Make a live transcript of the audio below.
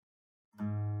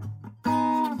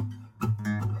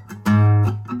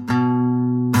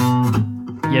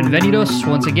Bienvenidos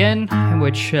once again,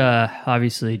 which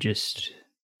obviously just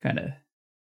kind of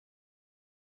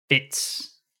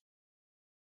fits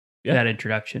that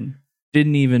introduction.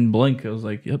 Didn't even blink. I was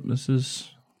like, yep, this is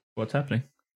what's happening.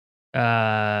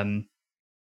 I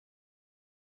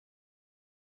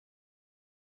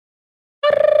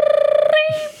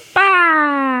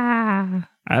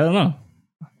don't know.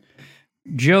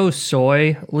 Joe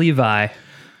Soy Levi.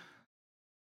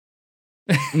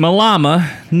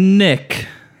 Malama Nick.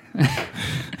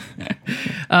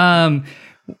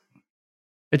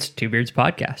 It's Two Beards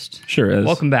Podcast. Sure is.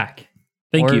 Welcome back.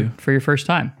 Thank you. For your first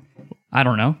time. I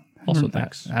don't know. Also,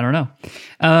 thanks. I don't know.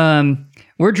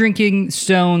 We're drinking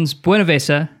Stone's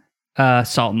Buenavesa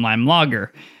Salt and Lime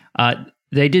Lager.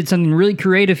 They did something really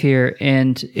creative here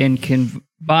and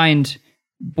combined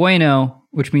bueno,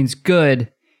 which means good,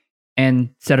 and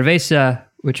cerveza,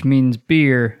 which means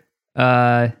beer,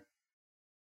 because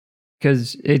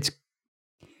it's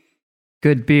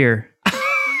good beer.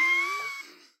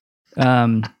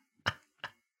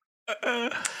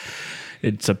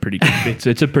 It's a pretty good.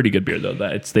 It's a pretty good beer though.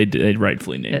 They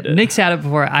rightfully named it. Nick's had it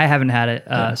before. I haven't had it,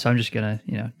 so I'm just gonna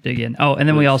dig in. Oh, and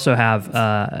then we also have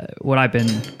what I've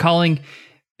been calling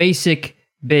basic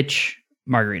bitch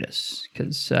margaritas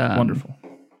because Wonderful.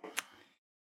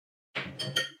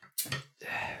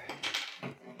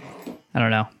 I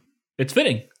don't know. It's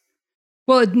fitting.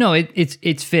 Well, no,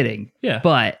 it's fitting. Yeah.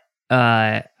 But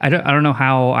I don't know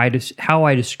how I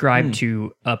describe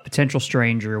to a potential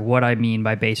stranger what I mean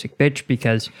by basic bitch,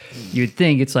 because you'd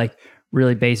think it's like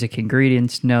really basic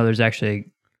ingredients. No, there's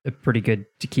actually a pretty good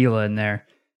tequila in there.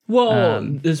 Well,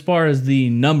 as far as the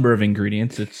number of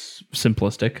ingredients, it's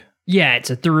simplistic. Yeah, it's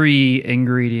a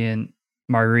 3-ingredient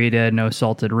margarita, no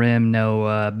salted rim,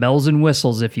 no bells and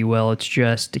whistles, if you will. It's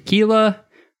just tequila,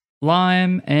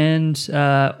 lime, and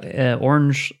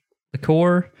orange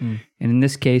liqueur, and in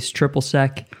this case, triple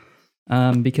sec,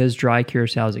 because dry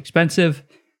curacao is expensive,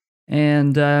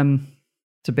 and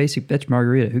it's a basic bitch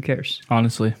margarita. Who cares?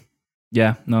 Honestly,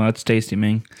 yeah, no, that's tasty,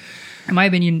 man. In my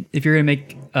opinion, if you're gonna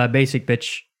make a basic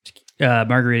bitch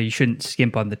margarita, you shouldn't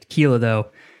skimp on the tequila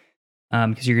though,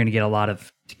 because you're gonna get a lot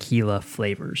of tequila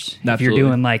flavors. Absolutely. If you're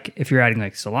doing if you're adding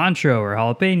like cilantro or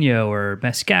jalapeno or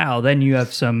mezcal, then you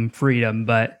have some freedom,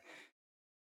 but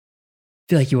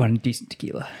I feel like you want a decent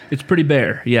tequila. It's pretty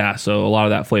bare, yeah. So a lot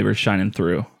of that flavor is shining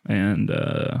through, and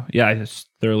yeah, I just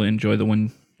thoroughly enjoy the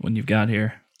one you've got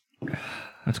here.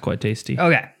 That's quite tasty.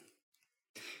 Okay.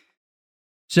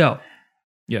 So,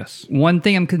 Yes, one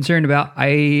thing I'm concerned about,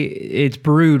 it's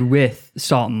brewed with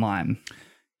salt and lime.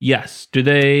 yes. Do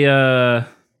they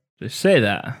say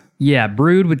that? Yeah,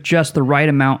 brewed with just the right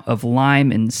amount of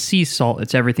lime and sea salt.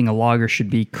 It's everything a lager should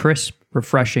be: crisp,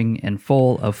 refreshing, and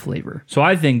full of flavor. So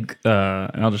I think,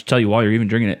 and I'll just tell you while you're even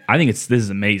drinking it, I think this is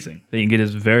amazing. The ingredient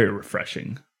is very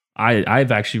refreshing.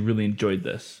 I've actually really enjoyed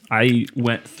this. I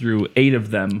went through 8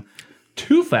 of them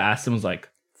too fast and was like,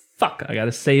 fuck, I got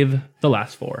to save the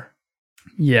last 4.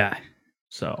 Yeah.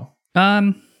 So,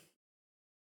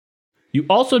 you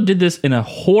also did this in a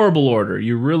horrible order.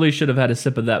 You really should have had a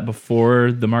sip of that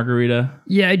before the margarita.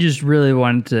 Yeah, I just really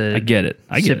wanted to I get it.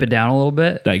 sip it down a little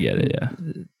bit. I get it, yeah.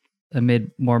 I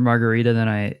made more margarita than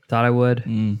I thought I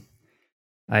would.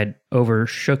 I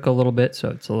overshook a little bit, so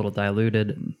it's a little diluted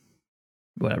and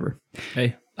whatever.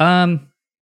 Hey.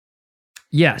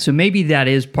 Yeah, so maybe that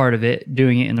is part of it,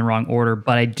 doing it in the wrong order.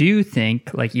 But I do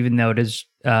think, even though it is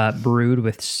brewed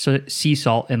with sea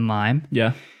salt and lime,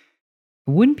 Yeah.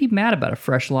 I wouldn't be mad about a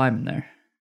fresh lime in there.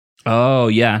 Oh,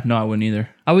 yeah. No, I wouldn't either.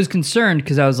 I was concerned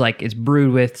because I was like, it's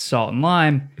brewed with salt and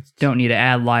lime. Don't need to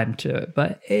add lime to it.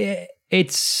 But I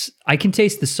can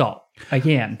taste the salt. I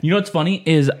can. You know what's funny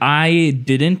is I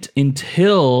didn't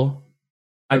until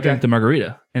I drank the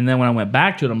margarita. And then when I went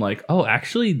back to it, I'm like, oh,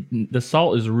 actually, the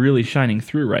salt is really shining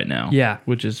through right now. Yeah.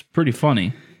 Which is pretty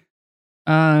funny.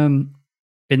 And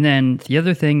then the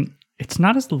other thing, it's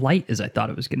not as light as I thought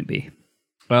it was going to be.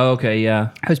 Oh, okay, yeah.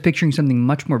 I was picturing something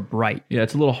much more bright. Yeah,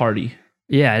 it's a little hearty.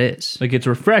 Yeah, it is. Like, it's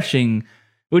refreshing,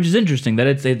 which is interesting that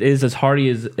it is as hearty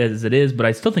as it is, but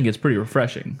I still think it's pretty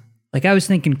refreshing. Like, I was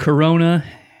thinking Corona.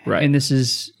 Right. And this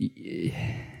is...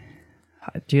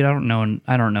 Dude, I don't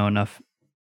know enough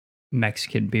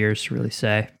Mexican beers to really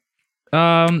say.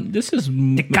 This is...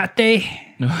 Tecate.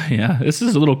 Yeah, this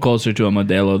is a little closer to a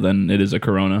Modelo than it is a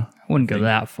Corona. I wouldn't go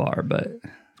that far, but...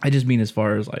 I just mean as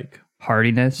far as,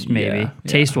 Hardiness, maybe. Yeah.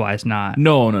 Taste-wise, not.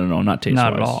 No, not taste-wise.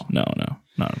 Not at all. No,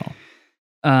 not at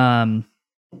all.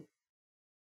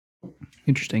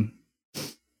 Interesting.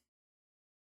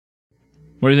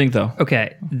 What do you think, though?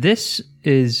 Okay, this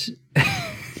is...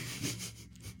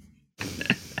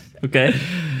 Okay.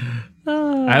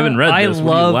 I haven't read this.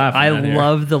 What are you laughing at here?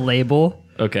 love the label.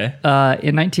 Okay.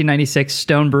 In 1996,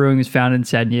 Stone Brewing was founded in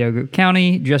San Diego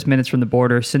County, just minutes from the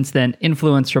border. Since then,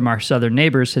 influence from our southern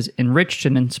neighbors has enriched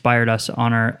and inspired us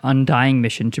on our undying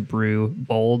mission to brew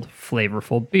bold,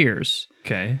 flavorful beers.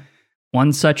 Okay.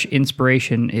 One such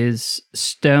inspiration is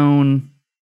Stone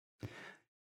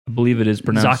I believe it is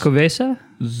pronounced Zakovica,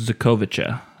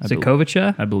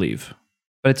 Zakovica. I believe.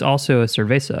 but it's also a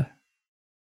cerveza.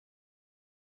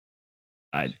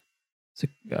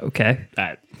 Okay.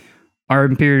 Our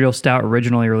Imperial Stout,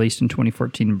 originally released in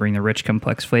 2014, bring the rich,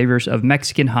 complex flavors of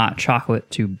Mexican hot chocolate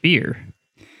to beer.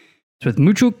 It's with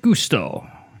mucho gusto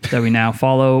that we now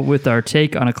follow with our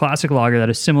take on a classic lager that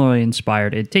is similarly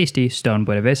inspired and tasty, Stone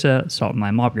Buenavesa Salt and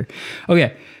Lime Lager.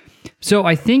 Okay, so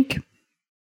I think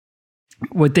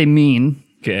what they mean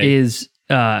is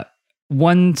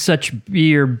one such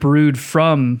beer brewed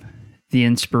from the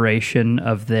inspiration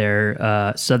of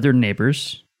their southern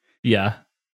neighbors. Yeah.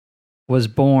 Was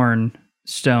born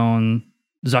Stone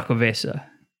Zakovica.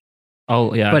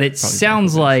 Oh, yeah. But it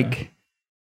sounds like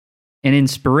an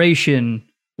inspiration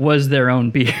was their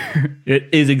own beer. It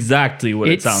is exactly what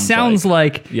it sounds like. It sounds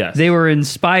like yes. They were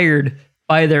inspired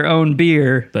by their own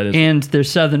beer and their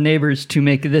southern neighbors to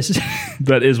make this.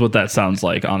 That is what that sounds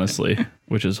like, honestly,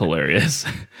 which is hilarious.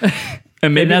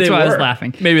 And maybe that's why I was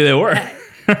laughing. Maybe they were.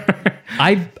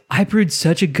 I brewed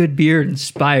such a good beer, it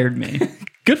inspired me.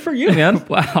 Good for you, man.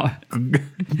 Wow.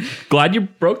 Glad you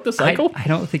broke the cycle. I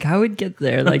don't think I would get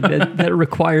there. Like that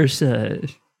requires a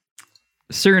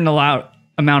certain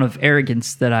amount of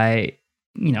arrogance that I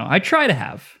try to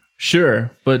have. Sure,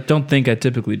 but don't think I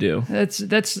typically do.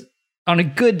 That's on a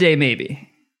good day, maybe.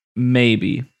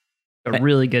 Maybe. A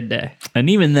really good day. And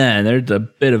even then, there's a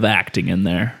bit of acting in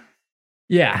there.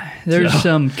 Yeah, there's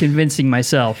some convincing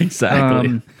myself.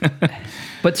 Exactly.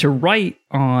 But to write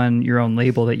on your own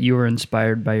label that you were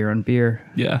inspired by your own beer.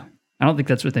 Yeah. I don't think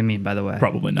that's what they mean, by the way.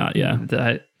 Probably not, yeah.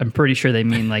 I'm pretty sure they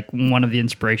mean like one of the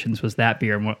inspirations was that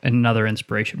beer and another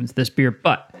inspiration was this beer,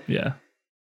 but. Yeah.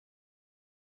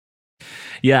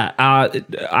 Yeah,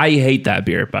 I hate that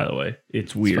beer, by the way.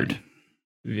 It's weird.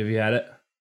 Have you had it?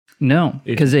 No,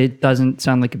 because it doesn't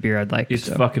sound like a beer I'd like. It's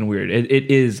fucking weird.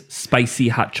 It is spicy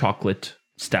hot chocolate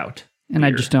stout. And beer.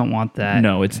 I just don't want that.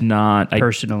 No, it's not.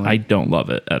 Personally. I don't love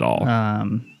it at all. I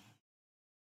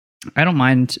don't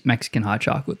mind Mexican hot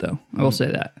chocolate, though. I will say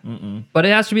that. Mm-mm. But it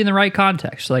has to be in the right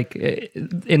context. Like,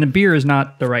 in a beer is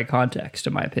not the right context,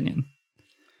 in my opinion.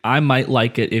 I might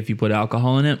like it if you put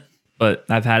alcohol in it, but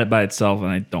I've had it by itself and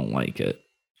I don't like it.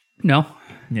 No?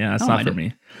 Yeah, it's not for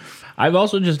me. I've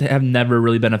also just have never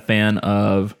really been a fan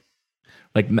of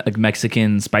like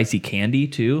Mexican spicy candy,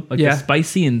 too. Like, the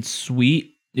spicy and sweet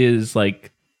is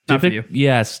like not for you.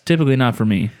 Yes, typically not for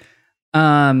me.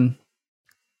 Hot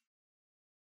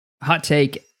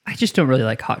take. I just don't really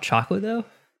like hot chocolate though.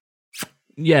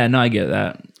 Yeah, no, I get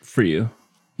that for you.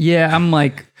 Yeah, I'm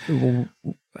like,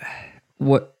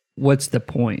 what's the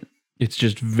point? It's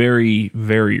just very,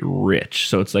 very rich.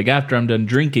 So it's like after I'm done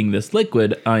drinking this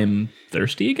liquid, I'm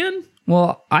thirsty again.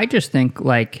 Well, I just think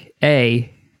like it's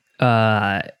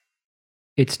not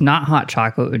hot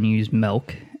chocolate when you use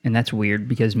milk. And that's weird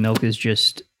because milk is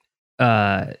just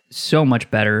so much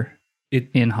better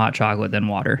in hot chocolate than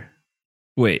water.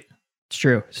 Wait. It's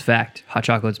true. It's a fact. Hot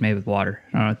chocolate's made with water.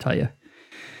 I don't know what to tell you.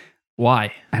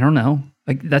 Why? I don't know.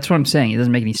 Like that's what I'm saying. It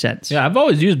doesn't make any sense. Yeah, I've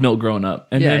always used milk growing up.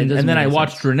 And then I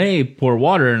watched Renee pour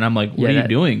water and I'm like, what are you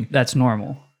doing? That's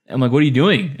normal. I'm like, what are you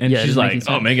doing? And she's like,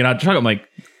 making hot chocolate. I'm like,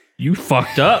 you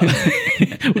fucked up.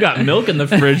 We got milk in the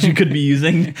fridge you could be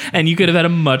using and you could have had a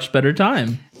much better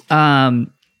time.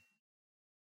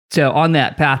 So on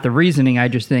that path of reasoning, I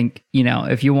just think,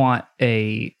 if you want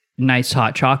a nice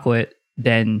hot chocolate,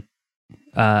 then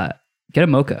get a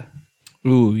mocha.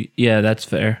 Ooh, yeah, that's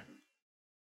fair.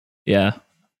 Yeah.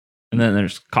 And then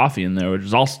there's coffee in there, which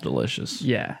is also delicious.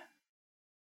 Yeah.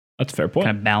 That's a fair point.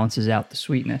 Kind of balances out the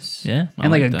sweetness. Yeah. And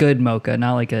like a good mocha,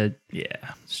 not like a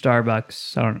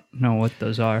Starbucks. I don't know what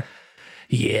those are.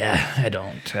 Yeah, I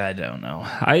don't know.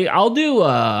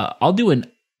 I'll do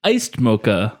an iced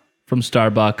mocha from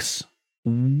Starbucks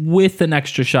with an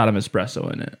extra shot of espresso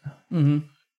in it. Mm-hmm.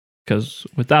 Because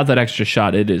without that extra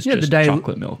shot, it is just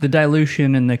chocolate milk. The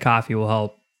dilution in the coffee will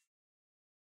help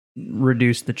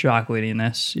reduce the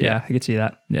chocolatiness. Yeah, I could see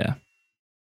that. Yeah.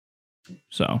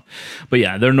 So, but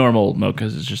yeah, their normal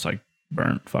mochas is just like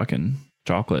burnt fucking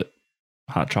chocolate,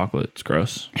 hot chocolate. It's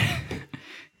gross.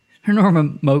 Her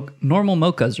normal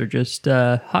mochas are just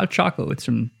hot chocolate with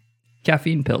some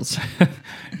caffeine pills.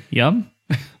 Yum.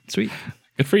 Sweet.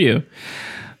 Good for you.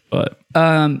 But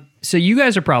so you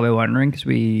guys are probably wondering, because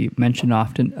we mention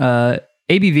often,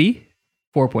 ABV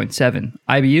 4.7.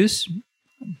 IBUs,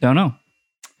 don't know.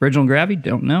 Original gravity,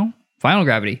 don't know. Final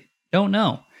gravity, don't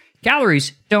know.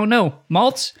 Calories, don't know.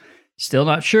 Malts, still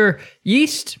not sure.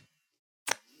 Yeast,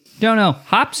 don't know.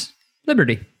 Hops,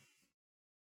 Liberty.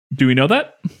 Do we know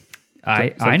that?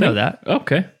 I know that.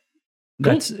 Okay.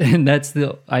 That's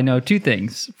I know two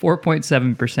things: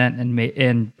 4.7%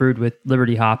 and brewed with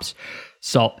Liberty hops,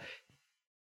 salt,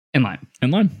 and lime.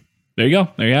 There you go.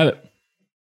 There you have it.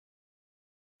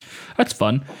 That's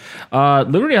fun.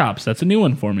 Liberty hops. That's a new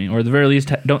one for me, or at the very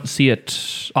least, don't see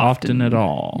it often at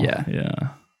all. Yeah.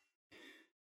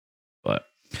 But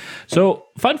so,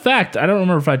 fun fact. I don't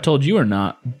remember if I told you or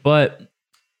not, but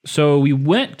so we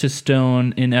went to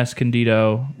Stone in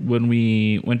Escondido when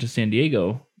we went to San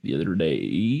Diego the other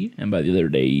day, and by the other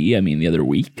day, I mean the other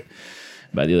week.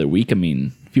 By the other week, I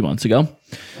mean a few months ago.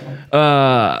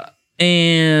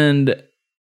 And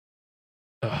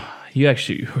you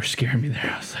actually were scaring me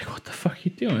there. I was like, what the fuck are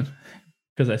you doing?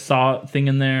 Because I saw a thing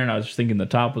in there, and I was just thinking the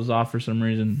top was off for some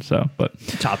reason. So, but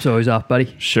Top's always off,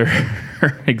 buddy. Sure.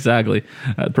 Exactly.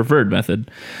 Preferred method.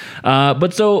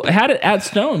 But so I had it at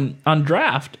Stone on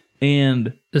draft,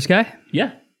 and This guy?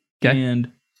 yeah. Okay.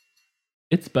 And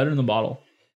it's better in the bottle.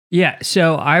 Yeah,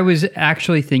 so I was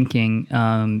actually thinking,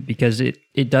 because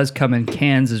it does come in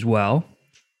cans as well.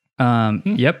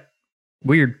 Yep.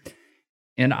 Weird.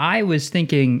 And I was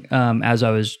thinking, as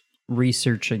I was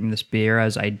researching this beer,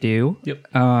 as I do,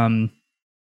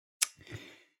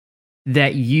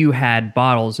 that you had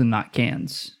bottles and not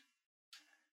cans.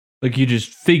 Like you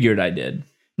just figured I did.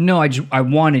 No, I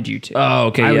wanted you to. Oh,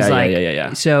 okay. I was like,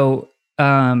 yeah. So,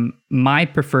 my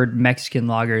preferred Mexican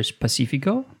lager is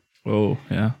Pacifico. Oh,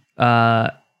 yeah.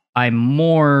 I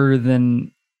more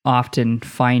than often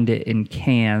find it in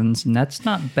cans, and that's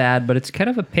not bad, but it's kind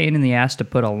of a pain in the ass to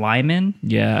put a lime in.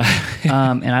 Yeah.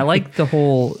 And I like the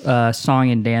whole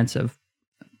song and dance of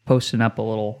posting up a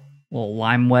little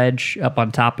lime wedge up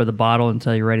on top of the bottle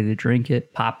until you're ready to drink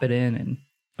it, pop it in, and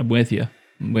I'm with you.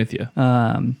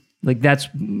 like that's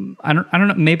I don't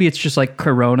know, maybe it's just like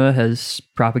Corona has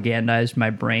propagandized my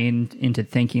brain into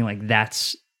thinking like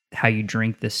that's how you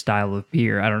drink this style of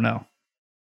beer. I don't know.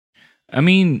 I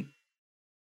mean,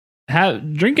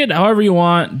 drink it however you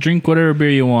want. Drink whatever beer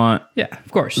you want. Yeah,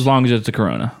 of course. As long as it's a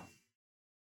Corona.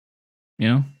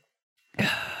 You know?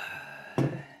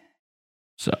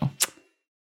 So.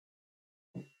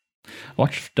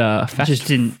 Watched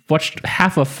watched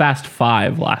half of Fast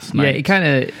 5 last night. Yeah, it kind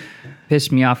of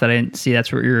pissed me off that I didn't see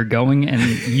that's where you were going, and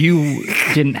you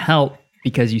didn't help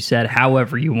because you said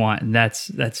however you want, and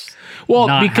that's well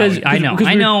not because I know.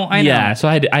 Yeah, so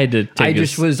I had to. I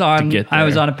just was on. I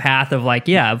was on a path of like,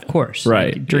 yeah, of course,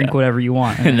 right? Like, drink whatever you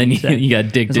want, and then you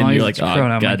got digged in. You're like,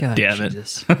 oh god damn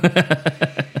Jesus.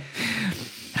 it!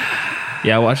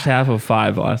 Yeah, I watched half of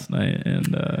 5 last night,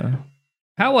 and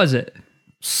how was it?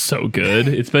 So good.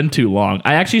 It's been too long.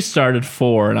 I actually started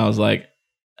 4, and I was like,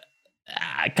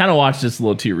 I kind of watched this a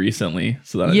little too recently,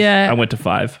 so that I went to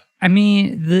 5. I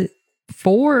mean, the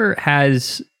 4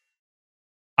 has.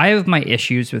 I have my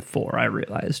issues with 4. I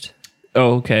realized.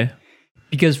 Oh, okay.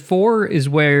 Because 4 is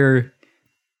where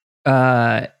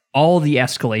all the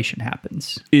escalation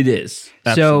happens. It is.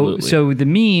 Absolutely. So the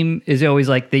meme is always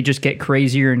like they just get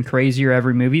crazier and crazier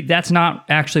every movie. That's not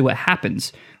actually what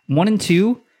happens. 1 and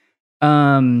 2,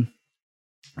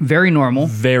 very normal.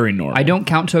 Very normal. I don't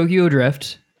count Tokyo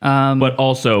Drift. But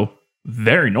also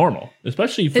very normal,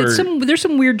 especially for there's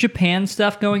some weird Japan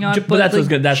stuff going on. But that's what I was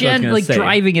gonna say.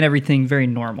 Driving and everything, very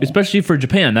normal. Especially for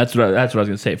Japan. That's what I was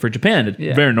gonna say. For Japan, it's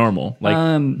very normal. Like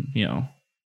you know.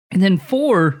 And then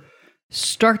 4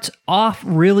 starts off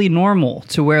really normal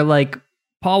to where like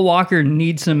Paul Walker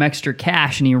needs some extra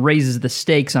cash and he raises the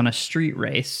stakes on a street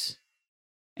race.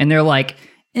 And they're like,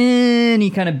 and he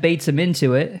kind of baits him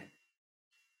into it.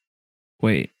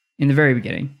 Wait. In the very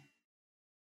beginning.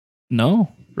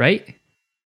 No. Right?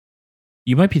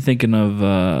 You might be thinking of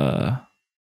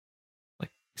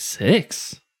like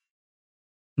 6.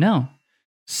 No.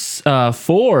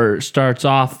 4 starts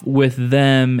off with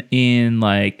them in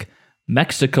like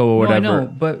Mexico or whatever. I know,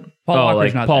 but Paul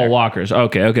Walker's not Paul there. Walker's.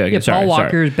 Okay. Yeah, Sorry, Paul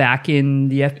Walker's back in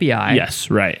the FBI. Yes,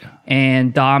 right.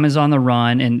 And Dom is on the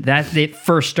run, and it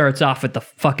first starts off with the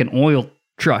fucking oil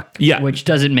truck, which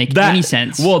doesn't make any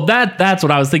sense. Well, that's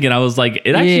what I was thinking. I was like,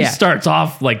 it actually starts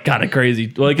off like kind of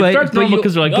crazy. Like it starts normal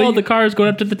because they're like, the car's going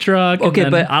up to the truck. Okay,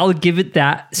 but I'll give it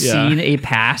that scene a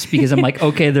pass because I'm like,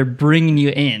 okay, they're bringing you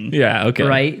in. Yeah, okay.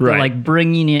 Right? They're like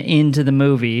bringing you into the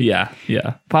movie. Yeah.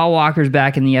 Paul Walker's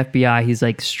back in the FBI. He's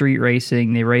like street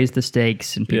racing. They raise the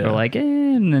stakes and people are like,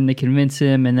 and then they convince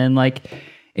him. And then like,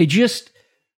 it just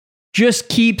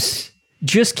keeps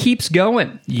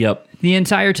going. Yep. the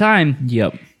entire time.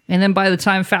 Yep. And then by the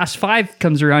time Fast 5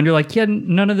 comes around, you're like, yeah,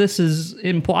 none of this is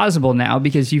implausible now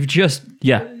because you've just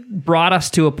brought us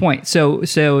to a point. So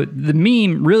the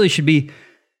meme really should be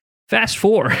Fast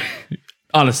 4.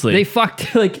 Honestly. They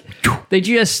fucked, like, they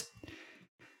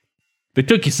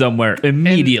took you somewhere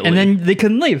immediately. And then they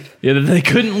couldn't leave. Yeah, they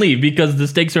couldn't leave because the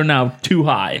stakes are now too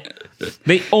high.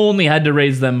 They only had to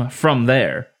raise them from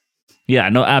there. Yeah,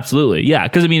 no, absolutely. Yeah,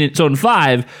 because, I mean, so in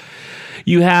 5,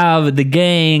 you have the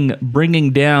gang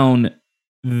bringing down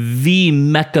the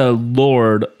Mecca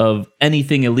lord of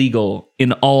anything illegal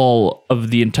in all of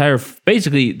the entire...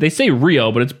 Basically, they say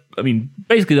Rio, but it's, I mean,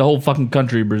 basically the whole fucking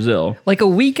country, Brazil. Like a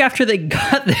week after they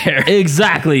got there.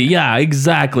 Exactly. Yeah,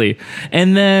 exactly.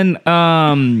 And then,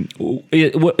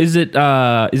 is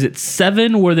it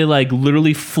 7 where they like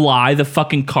literally fly the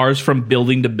fucking cars from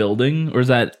building to building? Or is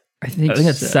that... I think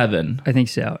that's 7. I think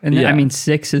so. And then, I mean,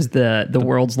 6 is the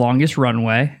world's longest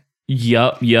runway.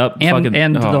 Yup.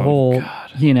 And the whole,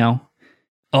 God. You know,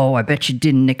 oh, I bet you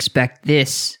didn't expect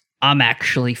this. I'm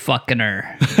actually fucking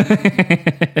her.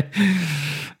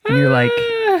 And you're like,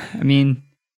 I mean,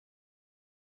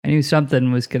 I knew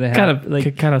something was going to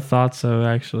happen. Kind of thought so,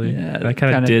 actually. Yeah, I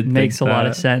kind of did. Makes a lot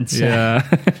of sense. Yeah.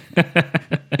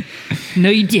 No,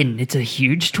 you didn't. It's a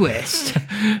huge twist.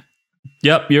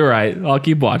 Yep, you're right. I'll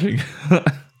keep watching.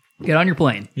 Get on your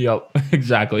plane. Yep,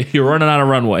 exactly. You're running out of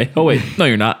runway. Oh, wait. No,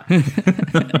 you're not.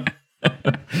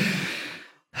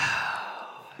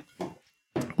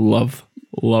 Love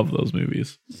those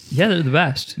movies. Yeah, they're the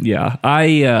best. Yeah.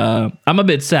 I'm a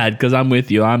bit sad because I'm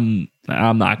with you. I'm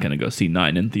not going to go see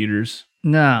 9 in theaters.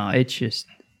 No, it's just...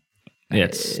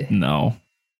 no.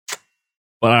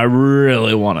 But I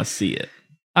really want to see it.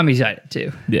 I'm excited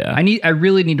too. Yeah. I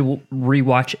really need to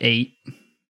rewatch 8.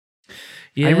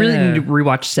 Yeah. I really need to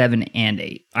rewatch 7 and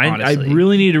 8. I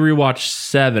really need to rewatch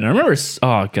 7. I remember.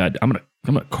 Oh god, I'm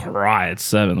gonna cry at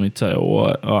 7. Let me tell you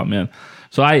what. Oh man.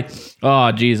 So I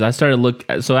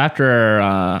started so after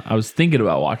I was thinking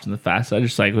about watching The Fast, I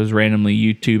just like was randomly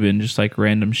YouTubing just like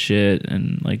random shit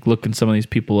and like looking some of these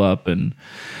people up and.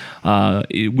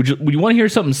 Would you want to hear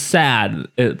something sad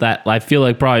that I feel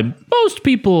like probably most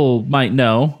people might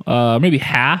know? Maybe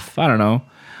half. I don't know.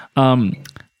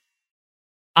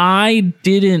 I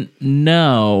didn't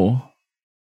know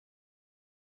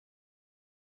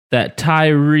that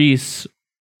Tyrese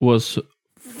was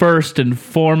first and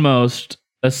foremost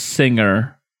a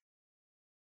singer.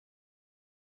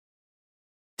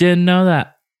 Didn't know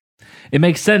that. It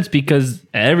makes sense because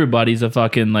everybody's a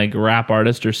fucking like rap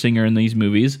artist or singer in these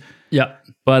movies. Yeah.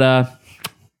 But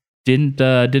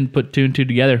didn't put 2 and 2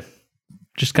 together.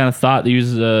 Just kind of thought he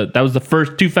was that was the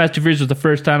first Too Fast, Too Furious was the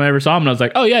first time I ever saw him and I was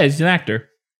like, "Oh yeah, he's an actor."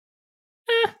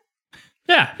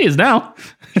 Yeah, he is now.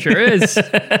 Sure is.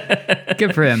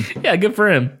 Good for him. Yeah, good for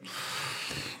him.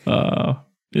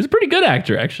 He's a pretty good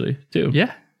actor actually, too.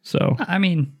 Yeah. So, I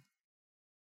mean,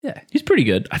 yeah, he's pretty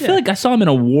good. I feel like I saw him in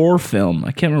a war film.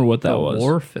 I can't remember what that was.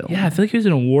 War film. Yeah, I feel like he was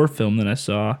in a war film that I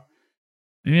saw.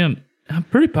 Maybe I'm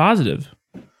pretty positive.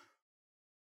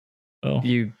 Oh,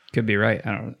 you could be right.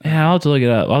 I don't know. Yeah, I'll have to look it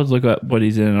up. I'll have to look up what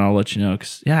he's in, and I'll let you know.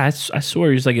 Cause yeah, I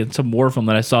swear he's like in some war film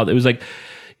that I saw. It was like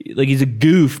he's a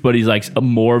goof, but he's like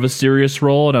more of a serious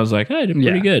role, and I was like, hey, I did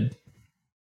pretty good.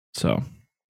 So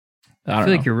I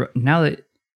feel like you're now that.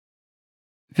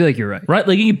 I feel like you're right. Right?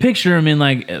 Like you can picture him in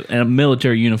like a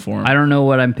military uniform. I don't know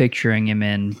what I'm picturing him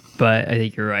in, but I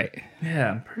think you're right.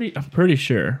 Yeah, I'm pretty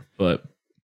sure. But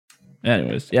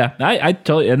anyways, yeah, I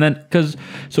totally. And then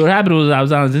so what happened was I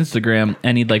was on his Instagram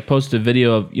and he'd like posted a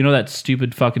video of that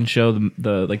stupid fucking show,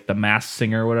 the Masked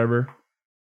Singer or whatever.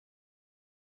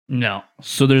 No.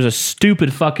 So there's a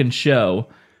stupid fucking show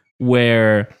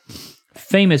where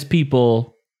famous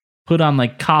people put on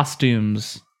like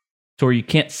costumes where you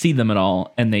can't see them at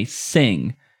all, and they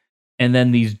sing, and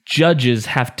then these judges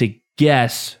have to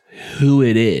guess who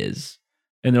it is,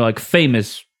 and they're like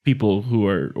famous people who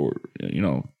are,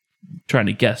 trying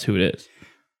to guess who it is.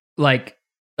 Like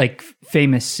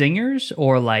famous singers,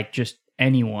 or like just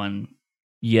anyone?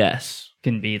 Yes,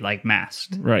 can be like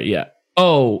masked, right? Yeah.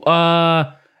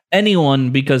 Oh,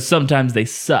 anyone, because sometimes they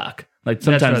suck. Like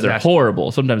sometimes they're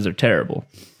horrible, sometimes they're terrible.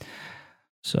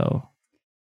 So.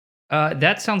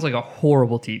 That sounds like a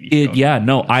horrible TV show. Yeah,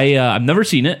 no, I've never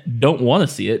seen it. Don't want to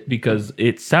see it because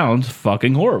it sounds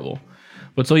fucking horrible.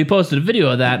 But so he posted a video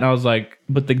of that, and I was like,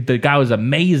 but the guy was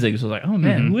amazing. So I was like, oh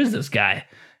man, who is this guy?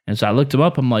 And so I looked him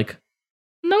up. I'm like,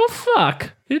 no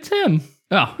fuck, it's him.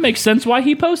 Oh, makes sense why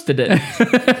he posted it.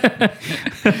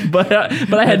 but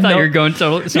I had thought you were going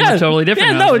something totally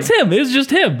different. Yeah, no, it's him. It's just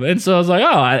him. And so I was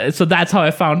like, so that's how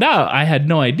I found out. I had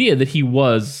no idea that he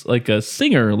was like a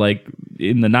singer. Like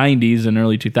in the 90s and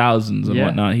early 2000s and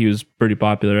whatnot, he was pretty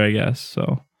popular, I guess.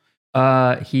 So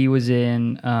he was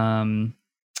in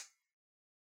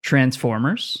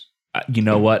Transformers. You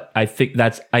know what? I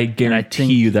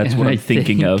guarantee you that's what I'm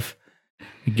thinking of.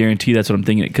 I guarantee that's what I'm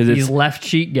thinking, because He's it's left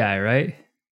cheek guy, right?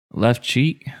 left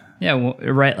cheek. Yeah, well,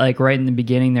 right in the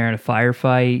beginning, they're in a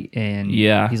firefight, and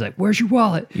he's like, "Where's your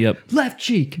wallet?" Yep. Left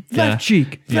cheek, left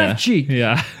cheek, left cheek.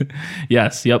 Yeah.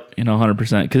 Yes. Yep.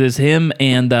 100%. Because it's him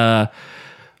and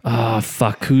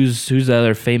who's the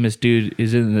other famous dude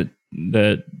is in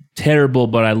the terrible,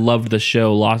 but I loved the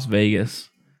show Las Vegas.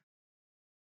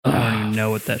 I don't even know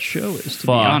what that show is, to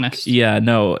be honest. Yeah,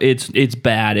 no, it's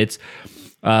bad. It's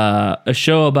a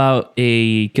show about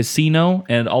a casino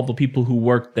and all the people who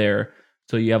work there.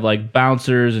 So you have like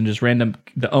bouncers and just random,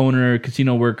 the owner,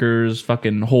 casino workers,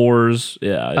 fucking whores.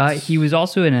 Yeah. He was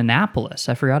also in Annapolis.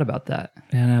 I forgot about that.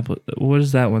 Annapolis. What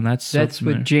is that one? That's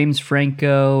with James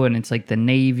Franco, and it's like the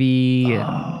Navy,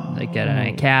 and like at an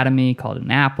academy called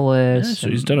Annapolis. Yeah, so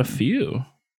he's done a few.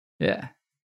 Yeah.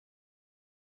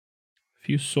 A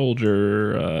few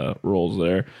soldier roles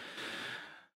there.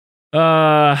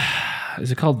 Is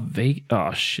it called Vegas?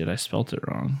 Oh shit, I spelt it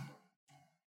wrong.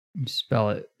 You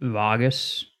spell it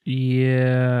Vegas.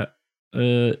 Yeah.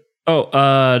 Josh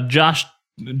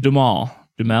Duhamel.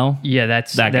 Yeah,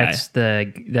 that's that guy.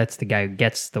 That's the guy who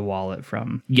gets the wallet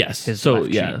from. Yes. His So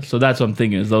left cheek. so that's what I'm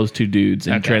thinking is those two dudes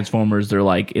in Okay. Transformers. They're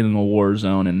like in a war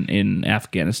zone in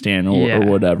Afghanistan or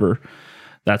whatever.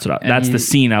 That's that's the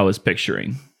scene I was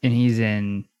picturing. And he's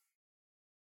in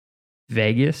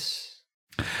Vegas.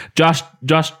 Josh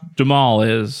Duhamel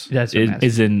is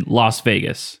in Las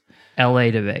Vegas.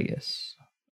 LA to Vegas.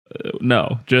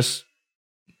 No, just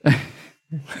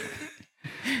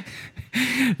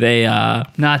they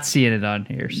not seeing it on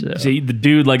here. So see the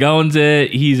dude like owns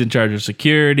it. He's in charge of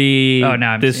security. Oh,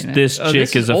 now I'm this seeing it. this chick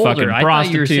this is a older. fucking I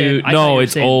thought you were prostitute. saying- I thought you No, were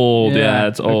it's saying- old. Yeah,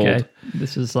 it's old. Okay.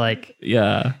 This is like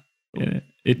Yeah.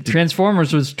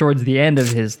 Transformers was towards the end of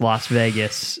his Las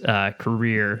Vegas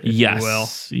career. If you will.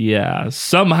 Yeah.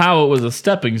 Somehow it was a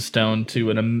stepping stone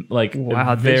to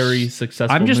a very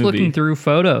successful. I'm just movie. looking through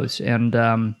photos and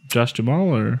Josh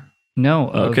Duhamel or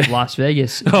of Las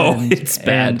Vegas. It's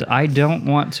bad. And I don't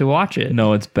want to watch it.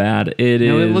 No, it's bad. It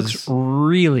looks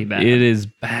really bad. It is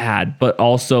bad, but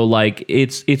also like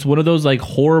it's one of those like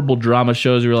horrible drama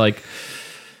shows where you're like,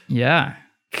 yeah,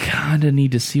 kind of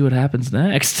need to see what happens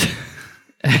next.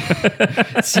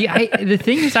 See, the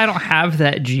thing is, I don't have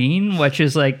that gene, which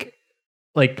is like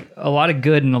a lot of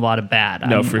good and a lot of bad.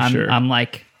 No, for sure. I'm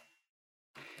like,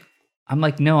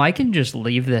 no, I can just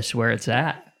leave this where it's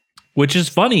at. Which is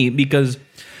funny because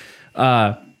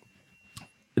that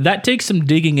takes some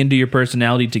digging into your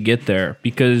personality to get there,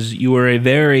 because you are a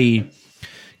very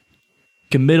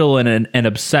committal and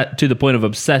upset to the point of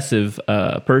obsessive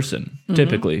person,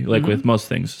 typically, like with most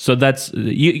things. So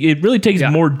it really takes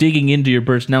more digging into your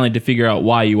personality to figure out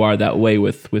why you are that way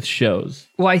with shows.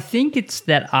 Well, I think it's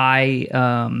that I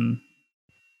am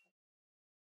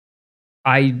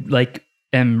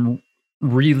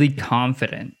really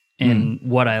confident in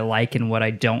what I like and what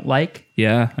I don't like.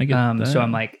 Yeah, I get that. So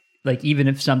I'm like even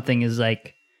if something is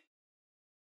like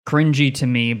cringy to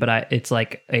me, but it's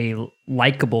like a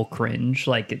likable cringe.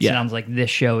 Like it sounds like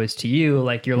this show is to you.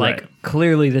 Like you're like,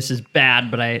 clearly this is bad,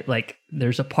 but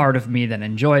there's a part of me that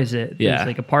enjoys it. There's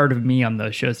like a part of me on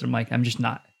those shows that I'm like, I'm just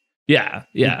not. Yeah.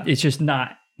 It's just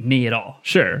not me at all.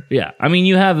 Sure. Yeah. I mean,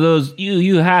 you have those.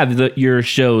 You have your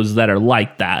shows that are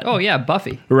like that. Oh yeah,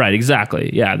 Buffy. Right.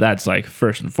 Exactly. Yeah. That's like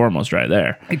first and foremost right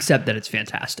there. Except that it's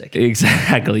fantastic.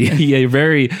 Exactly. Yeah. You're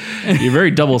very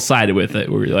double sided with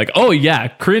it. Where you're like, oh yeah,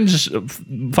 cringe,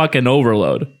 fucking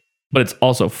overload, but it's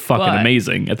also fucking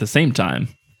amazing at the same time.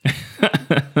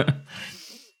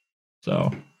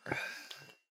 So,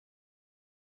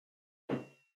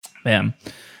 man,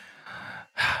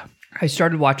 I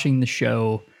started watching the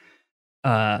show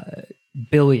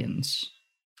Billions.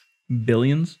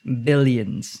 Billions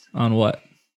on what?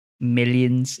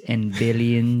 Millions and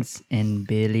billions and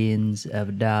billions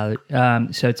of dollars.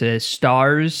 So it's a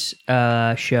Stars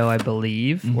show, I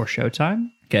believe, or Showtime.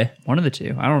 Okay, one of the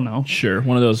two. I don't know. Sure,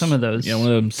 one of those. Some of those. Yeah, one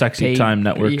of them sexy time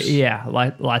networks. Yeah,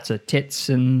 lots of tits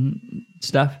and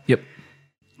stuff. Yep.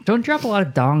 Don't drop a lot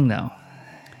of dong though.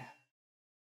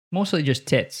 Mostly just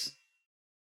tits.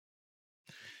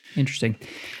 Interesting.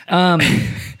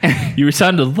 You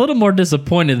sounded a little more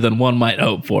disappointed than one might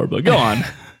hope for, but go on.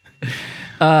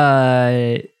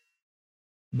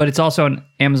 But it's also on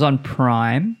Amazon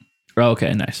Prime. Oh,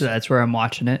 okay, nice. So that's where I'm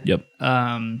watching it. Yep.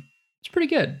 It's pretty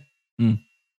good.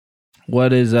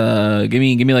 What is give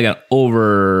me like an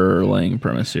overlaying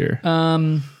premise here.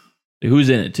 Who's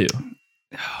in it too?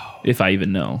 If I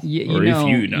even know, If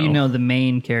you know, you know the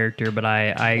main character, but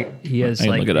he has I can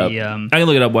like look it up. the I can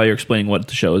look it up while you're explaining what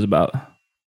the show is about.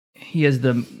 he has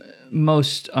the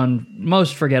most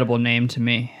forgettable name to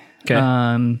me. Okay.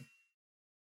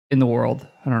 In the world,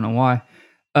 I don't know why.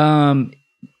 And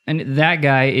that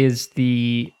guy is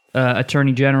the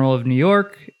Attorney General of New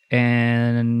York,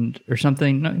 or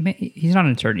something. No, he's not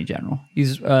an Attorney General.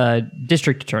 He's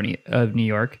District Attorney of New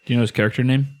York. Do you know his character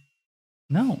name?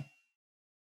 No.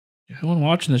 Everyone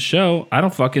watching the show, I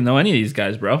don't fucking know any of these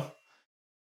guys, bro.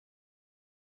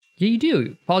 Yeah, you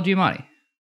do. Paul Giamatti.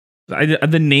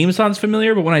 The name sounds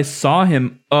familiar, but when I saw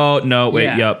him, oh no, wait,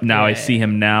 Yeah. now I see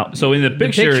him now. So in the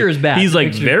picture is bad. he's The like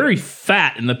picture- very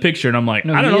fat in the picture, and I'm like,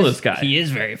 No, I don't he know is- this guy. He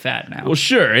is very fat now. Well,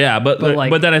 sure, yeah, but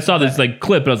then I saw this like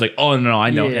clip, and I was like, oh no, I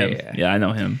know him. Yeah. Yeah, I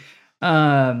know him.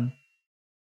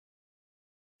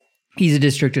 He's a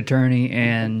district attorney,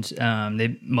 and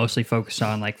they mostly focus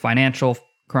on like financial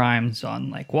crimes on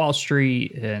like Wall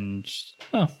Street, and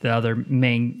the other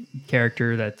main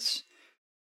character that's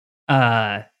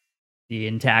the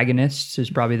antagonist is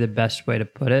probably the best way to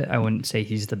put it. I wouldn't say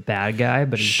he's the bad guy,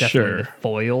 but he's definitely the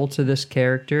foil to this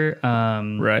character.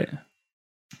 Right.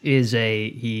 He's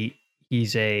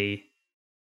a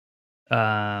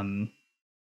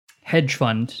hedge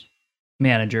fund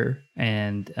manager,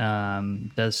 and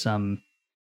does some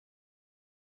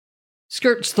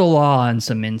skirts the law and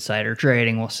some insider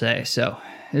trading, we'll say. So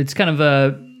it's kind of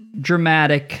a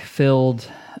dramatic filled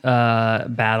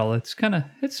battle. It's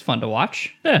fun to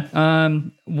watch. Yeah.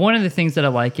 One of the things that I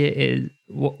like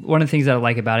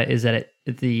about it is that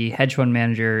the hedge fund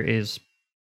manager is,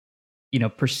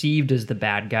 perceived as the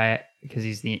bad guy because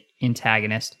he's the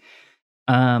antagonist.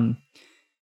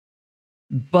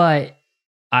 But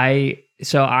I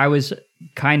was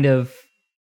kind of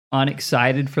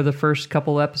unexcited for the first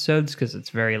couple episodes because it's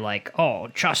very like, oh,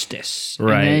 justice.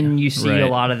 Right. And then you see Right. a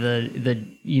lot of the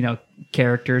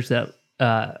characters that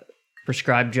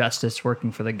prescribe justice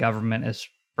working for the government as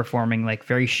performing like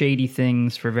very shady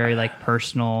things for very like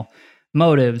personal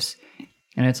motives.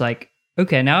 And it's like,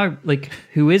 okay, now like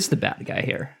who is the bad guy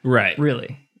here? Right.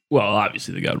 Really? Well,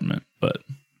 obviously the government, but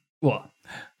Well,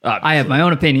 obviously. I have my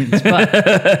own opinions, but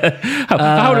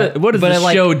what is but I the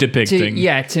like show depicting?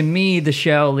 to me, the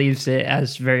show leaves it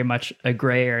as very much a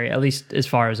gray area, at least as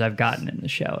far as I've gotten in the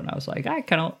show. And I was like, I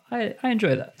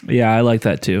enjoy that. Yeah, I like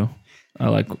that too. I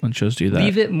like when shows do that.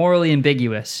 Leave it morally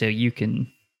ambiguous so you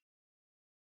can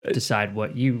decide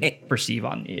what you perceive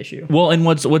on the issue. Well, and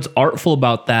what's artful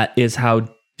about that is how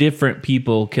different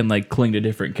people can like cling to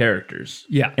different characters.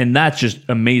 Yeah. And that's just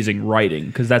amazing writing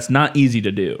because that's not easy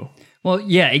to do. Well,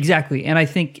 yeah, exactly. And I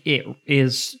think it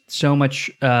is so much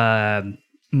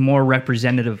more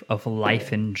representative of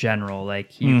life in general.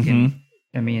 Like you can,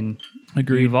 I mean,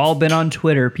 Agreed. We've all been on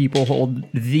Twitter. People hold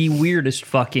the weirdest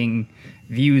fucking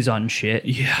views on shit.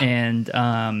 Yeah.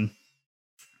 And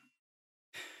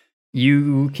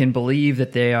you can believe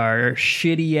that they are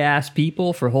shitty ass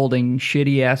people for holding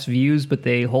shitty ass views, but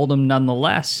they hold them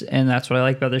nonetheless. And that's what I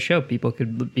like about the show. People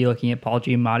could be looking at Paul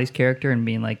Giamatti's character and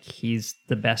being like, he's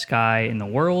the best guy in the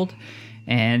world,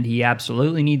 and he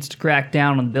absolutely needs to crack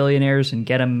down on billionaires and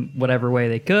get them whatever way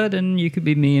they could. And you could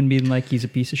be me and being like, he's a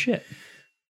piece of shit.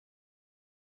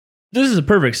 This is a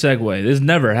perfect segue. This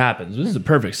never happens. This is a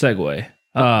perfect segue.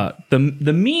 The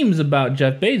memes about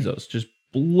Jeff Bezos just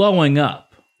blowing up.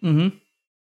 Mm-hmm.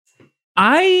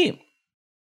 I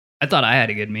thought I had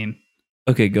a good meme.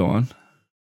 Okay, go on.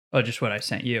 Oh, just what I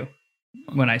sent you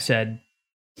when I said,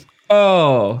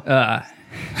 oh,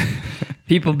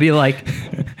 people be like,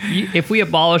 if we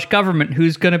abolish government,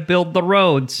 who's going to build the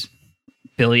roads?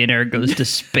 Billionaire goes to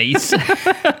space.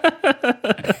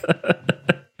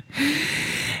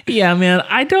 Yeah, man,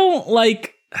 I don't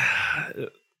like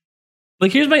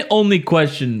here's my only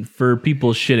question for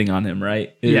people shitting on him,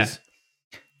 right?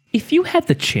 If you had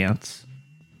the chance,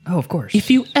 Oh, of course. if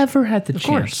you ever had the of chance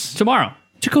course. Tomorrow.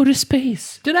 to go to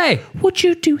space, Today. would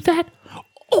you do that?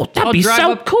 Oh, that'd be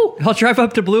so cool. I'll drive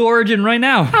up to Blue Origin right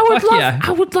now. I would Fuck love, yeah.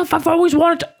 I would love, I've always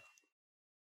wanted to.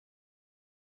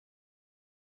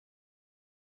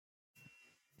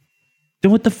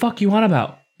 Then what the fuck you on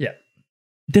about? Yeah.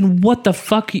 Then what the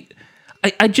fuck?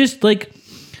 I just like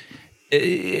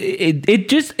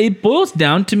it boils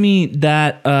down to me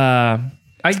that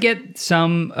I get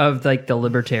some of like the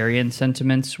libertarian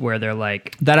sentiments where they're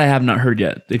like, that I have not heard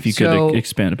yet. If you could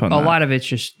expand upon a that. lot of it's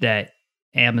just that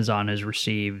Amazon has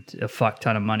received a fuck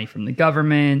ton of money from the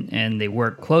government and they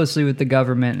work closely with the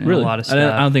government and Really? a lot of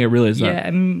stuff. I don't think I realized that. Yeah,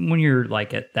 I mean, when you're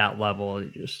like at that level,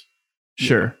 it just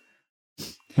Sure.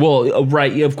 Well,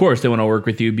 right. Yeah, of course, they want to work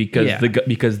with you because Yeah.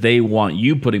 because they want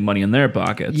you putting money in their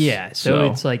pockets. Yeah, so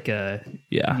it's like a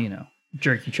yeah.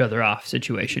 jerk each other off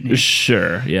situation here.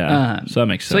 Sure. Yeah. So that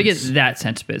makes sense. So I get that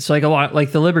sense of it. So like a lot,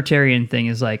 like the libertarian thing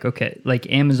is like, okay,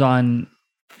 like Amazon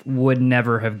would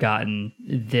never have gotten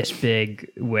this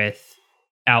big without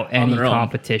any their own.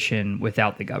 competition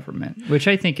without the government, which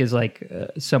I think is like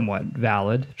somewhat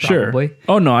valid. Sure. Probably.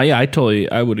 Oh no, yeah,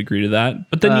 I would agree to that.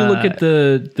 But then you look at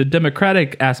the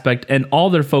Democratic aspect, and all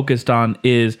they're focused on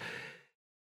is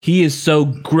he is so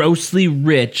grossly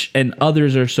rich, and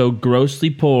others are so grossly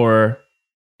poor,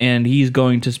 and he's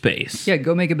going to space. Yeah,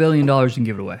 go make $1 billion and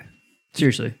give it away.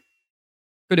 Seriously,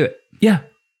 go do it. Yeah.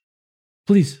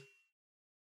 Please.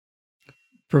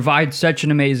 Provide such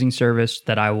an amazing service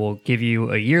that I will give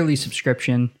you a yearly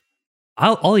subscription.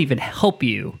 I'll even help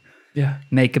you Yeah.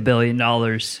 make $1 billion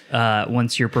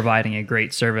once you're providing a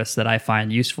great service that I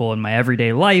find useful in my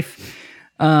everyday life.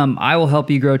 I will help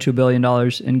you grow to $1 billion.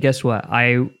 And guess what?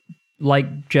 I,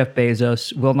 like Jeff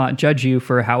Bezos, will not judge you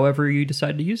for however you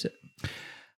decide to use it.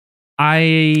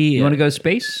 You want to go to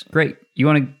space? Great. You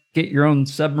want to get your own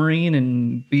submarine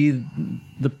and be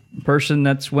the person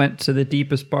that's went to the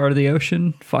deepest part of the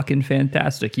ocean? Fucking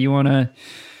fantastic. You want to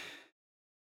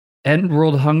end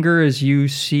world hunger as you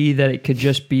see that it could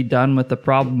just be done with the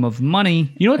problem of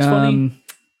money? You know what's funny?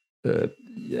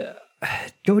 Yeah,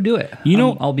 go do it.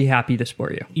 I'll be happy to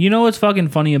support you. You know what's fucking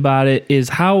funny about it is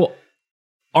how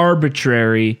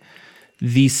arbitrary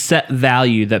the set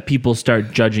value that people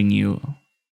start judging you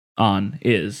on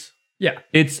is. Yeah.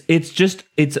 It's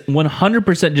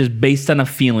 100% just based on a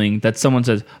feeling that someone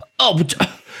says, "Oh, but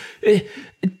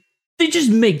they just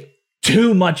make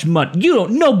too much money.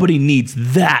 Nobody needs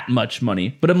that much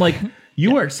money." But I'm like,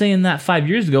 you weren't saying that 5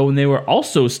 years ago when they were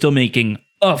also still making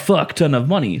a fuck ton of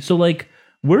money. So like,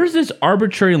 where's this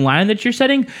arbitrary line that you're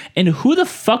setting? And who the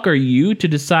fuck are you to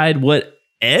decide what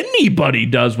anybody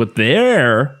does with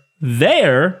their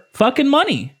fucking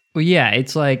money? Well, yeah,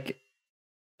 it's like,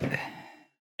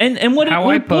 And what how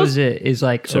I pose it is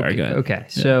like, Sorry, go ahead. okay.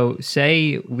 So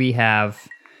say we have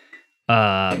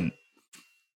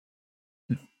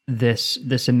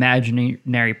this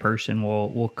imaginary person,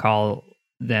 we'll call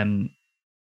them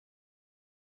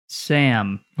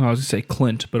Sam. I was gonna say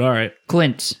Clint, but all right.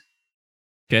 Clint.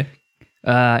 Okay.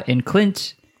 And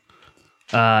Clint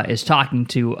is talking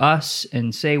to us,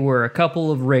 and say we're a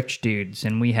couple of rich dudes,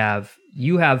 and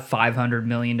you have $500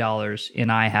 million,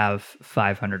 and I have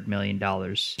 $500 million.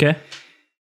 Okay.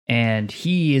 And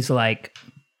he is like,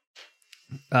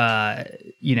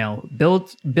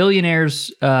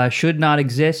 billionaires should not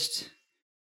exist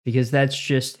because that's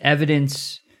just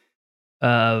evidence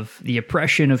of the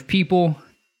oppression of people.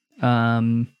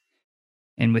 And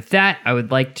with that, I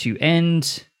would like to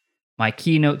end my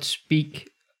keynote speak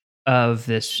of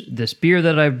this beer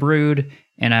that I've brewed,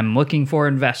 and I'm looking for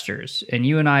investors. And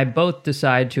you and I both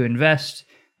decide to invest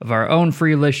of our own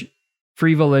free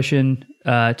volition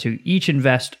to each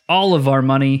invest all of our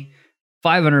money,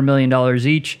 $500 million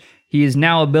each. He is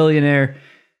now a billionaire.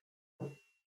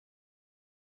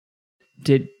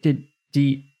 Did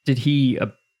he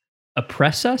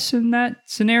oppress us in that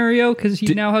scenario because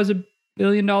he now has $1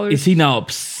 billion? Is he now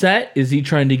upset? Is he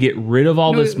trying to get rid of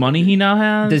all this money he now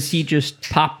has? Does he just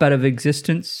pop out of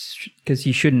existence because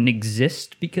he shouldn't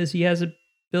exist because he has $1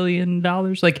 billion?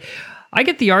 Like, I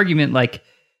get the argument, like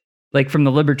from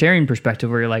the libertarian perspective,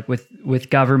 where you're like, with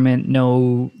government,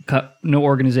 no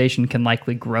organization can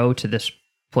likely grow to this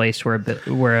place where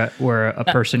a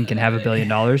person can have $1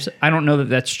 billion. I don't know that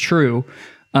that's true,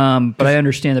 but I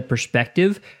understand the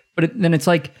perspective. But then it's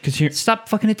like, stop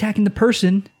fucking attacking the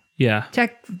person. Yeah.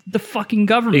 Attack the fucking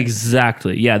government.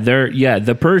 Exactly. Yeah.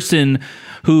 The person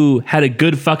who had a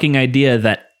good fucking idea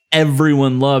that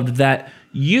everyone loved, that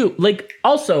you like.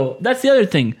 Also, that's the other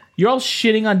thing. You're all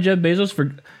shitting on Jeff Bezos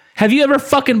for. Have you ever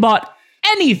fucking bought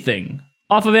anything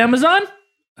off of Amazon?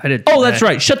 I did. Oh, that's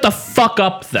right. Shut the fuck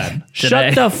up then.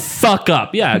 Shut the fuck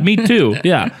up. Yeah, me too.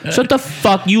 Yeah. Shut the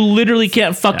fuck. You literally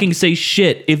can't fucking say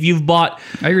shit if you've bought.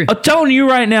 I agree. I'm telling you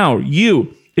right now,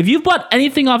 if you've bought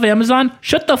anything off Amazon,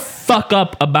 shut the fuck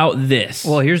up about this.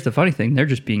 Well, here's the funny thing. They're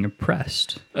just being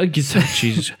oppressed.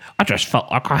 Jesus. I just felt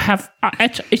like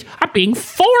I'm being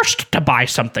forced to buy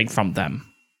something from them.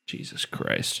 Jesus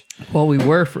Christ. Well, we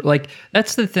were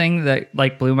that's the thing that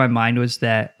like blew my mind, was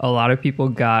that a lot of people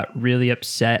got really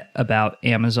upset about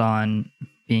Amazon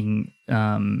being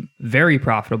very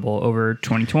profitable over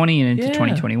 2020 and into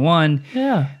 2021.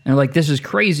 Yeah. And like, this is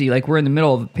crazy. Like, we're in the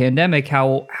middle of a pandemic.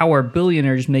 How are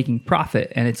billionaires making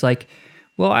profit? And it's like,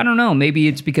 well, I don't know. Maybe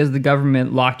it's because the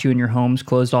government locked you in your homes,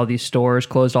 closed all these stores,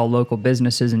 closed all local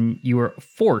businesses, and you were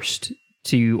forced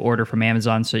to order from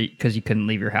Amazon because you couldn't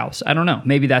leave your house. I don't know.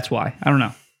 Maybe that's why. I don't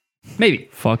know. Maybe.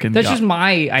 That's just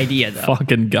my idea, though.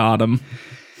 Fucking got him.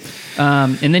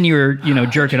 And then you were,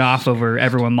 jerking off over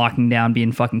everyone locking down,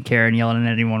 being fucking Karen, yelling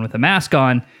at anyone with a mask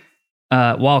on,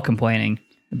 while complaining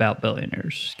about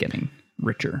billionaires getting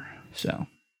richer. So,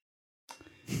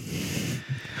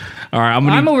 all right,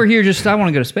 I'm over here I want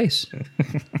to go to space.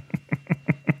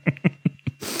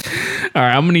 All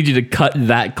right, I'm gonna need you to cut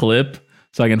that clip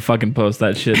so I can fucking post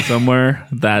that shit somewhere.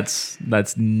 That's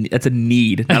a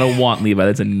need. I don't want, Levi.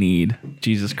 That's a need.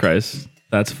 Jesus Christ,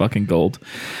 that's fucking gold.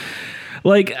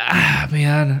 Like,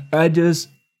 man, yeah,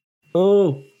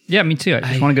 me too. I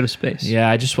just want to go to space. Yeah,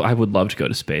 I would love to go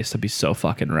to space. That'd be so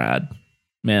fucking rad,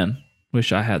 man.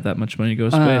 Wish I had that much money to go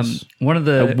to space.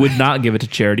 I would not give it to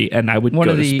charity, and I would go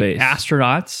to space. One of the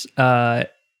astronauts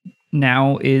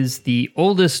now is the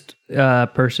oldest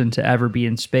person to ever be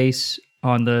in space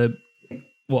oldest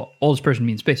person to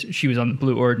be in space. She was on the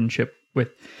Blue Origin ship with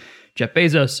Jeff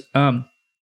Bezos. I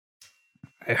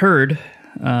heard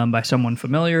by someone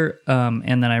familiar, and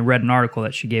then I read an article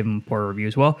that she gave him a poor review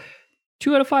as well.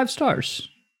 2 out of 5 stars.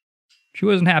 She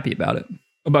wasn't happy about it.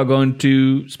 About going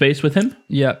to space with him?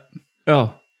 Yep.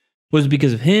 Oh. Was it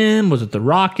because of him? Was it the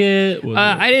rocket?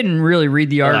 I didn't really read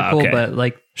the article, okay.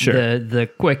 But sure. The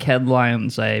quick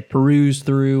headlines I perused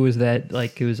through was that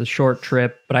it was a short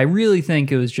trip, but I really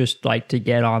think it was just to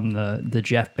get on the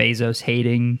Jeff Bezos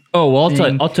hating. Oh, well,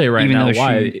 I'll tell you right even now though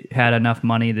why she had enough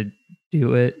money to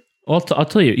do it. I'll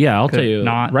tell you. Yeah, I'll tell you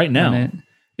not right now.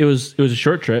 It was a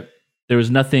short trip. There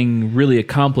was nothing really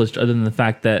accomplished other than the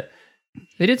fact that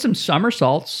they did some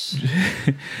somersaults.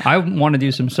 I want to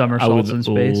do some somersaults in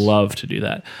space. I would love to do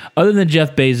that. Other than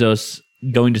Jeff Bezos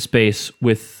going to space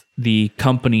with the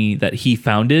company that he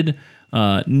founded,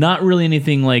 not really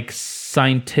anything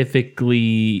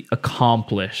scientifically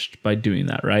accomplished by doing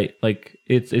that, right?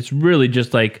 It's really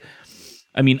just other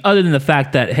than the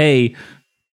fact that, hey,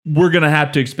 we're going to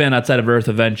have to expand outside of Earth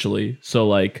eventually.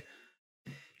 So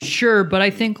sure, but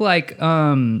I think I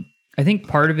think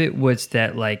part of it was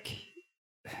that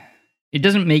it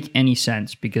doesn't make any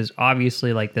sense because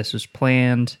obviously this was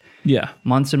planned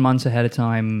months and months ahead of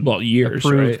time. Well, years,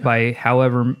 approved right? by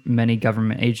however many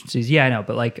government agencies. Yeah, I know,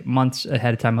 but months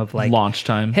ahead of time of launch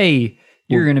time. Hey,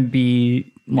 you're going to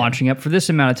be launching up for this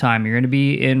amount of time. You're going to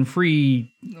be in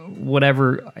free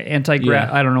whatever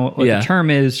anti-grav. I don't know what the term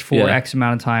is for X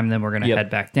amount of time. Then we're going to head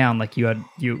back down.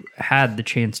 You had the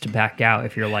chance to back out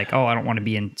if you're oh, I don't want to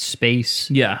be in space.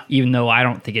 Yeah, even though I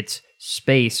don't think it's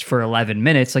space for 11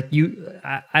 minutes.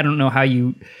 I don't know how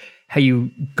you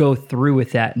go through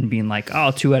with that and being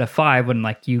 2 out of 5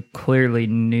 when you clearly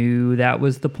knew that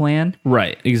was the plan.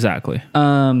 Right. Exactly.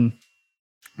 And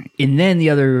then the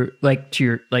other, to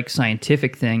your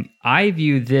scientific thing, I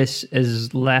view this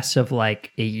as less of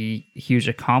a huge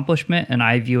accomplishment, and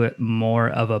I view it more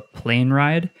of a plane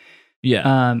ride.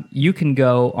 Yeah. You can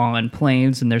go on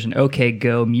planes, and there's an OK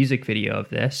Go music video of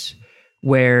this,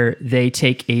 where they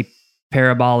take a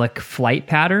parabolic flight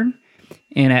pattern,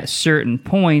 and at certain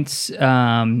points,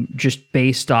 just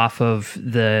based off of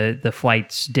the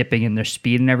flights dipping in their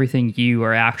speed and everything, you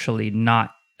are actually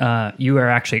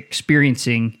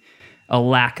experiencing a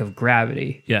lack of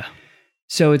gravity. Yeah.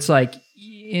 So it's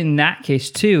in that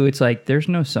case too, it's there's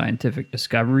no scientific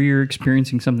discovery. You're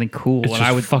experiencing something cool, and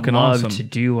I would fucking love to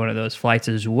do one of those flights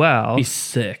as well. Be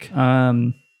sick. So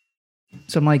I'm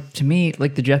to me,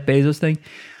 the Jeff Bezos thing,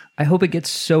 I hope it gets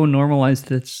so normalized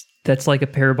that's a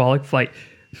parabolic flight.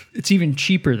 It's even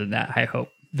cheaper than that, I hope.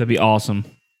 That'd be awesome.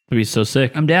 That'd be so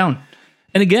sick. I'm down.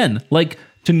 And again,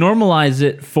 to normalize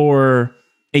it for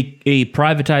a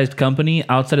privatized company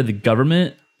outside of the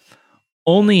government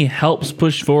only helps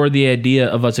push forward the idea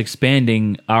of us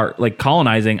expanding our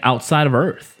colonizing outside of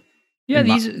Earth. Yeah,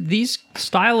 these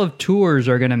style of tours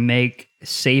are going to make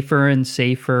safer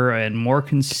and more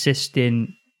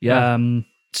consistent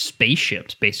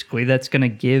spaceships, basically. It's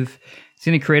going to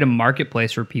create a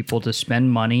marketplace for people to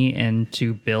spend money and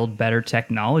to build better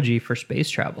technology for space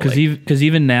travel. Because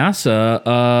even NASA,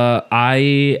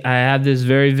 I have this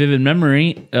very vivid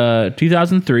memory.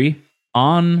 2003,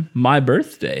 on my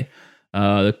birthday,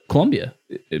 the Columbia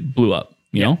it blew up.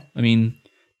 You know,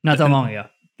 not that long ago.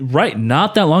 Right,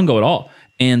 not that long ago at all.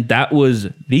 And that was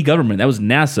the government. That was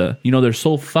NASA. Their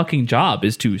sole fucking job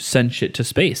is to send shit to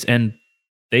space, and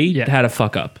they had a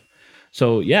fuck up.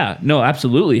 So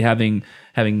absolutely. Having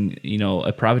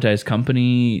a privatized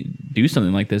company do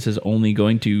something like this is only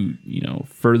going to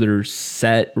further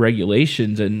set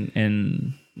regulations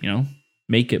and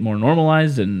make it more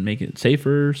normalized and make it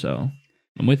safer. So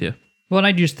I'm with you. Well, and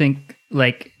I just think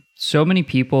so many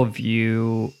people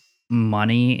view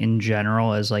money in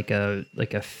general as like a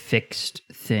fixed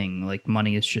thing. Like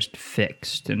money is just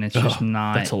fixed, and it's just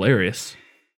not. That's hilarious.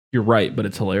 You're right, but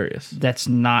it's hilarious. That's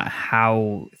not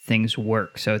how things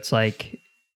work. So it's like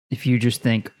if you just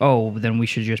think, oh, then we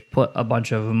should just put a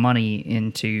bunch of money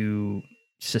into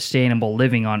sustainable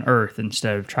living on Earth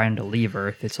instead of trying to leave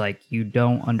Earth. It's like you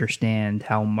don't understand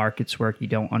how markets work. You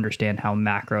don't understand how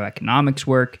macroeconomics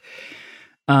work.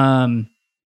 And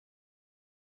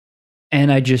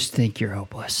I just think you're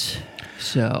hopeless.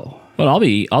 So, Well, I'll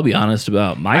be honest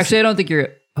about my. actually, I don't think you're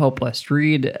hopeless.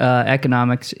 Read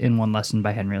Economics in One Lesson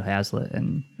by Henry Hazlitt,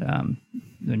 and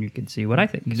then you can see what I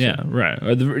think. So Yeah, right.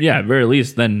 Or at very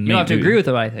least, then you don't have to agree with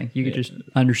what I think. You can just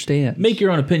understand. make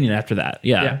your own opinion after that.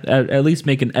 Yeah. At least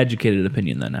make an educated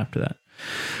opinion then after that.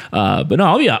 But no,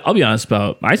 I'll be honest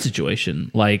about my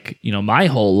situation. Like, my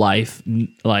whole life,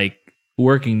 like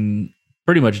working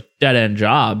pretty much dead end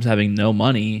jobs, having no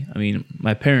money. I mean,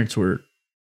 my parents were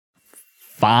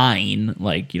fine.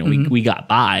 Like, we got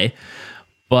by,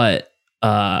 but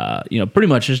pretty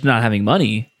much just not having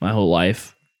money my whole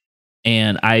life.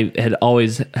 And I had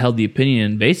always held the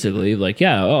opinion, basically, like,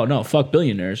 yeah, oh no, fuck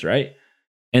billionaires, right?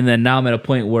 And then now I'm at a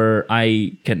point where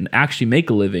I can actually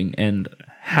make a living and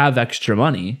have extra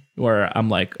money, where I'm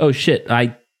like, oh shit,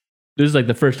 this is like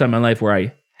the first time in my life where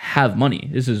I have money.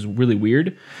 This is really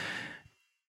weird.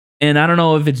 And I don't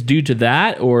know if it's due to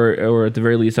that or at the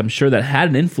very least, I'm sure that had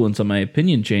an influence on my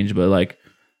opinion change, but like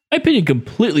my opinion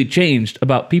completely changed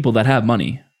about people that have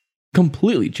money.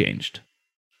 Completely changed.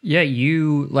 Yeah,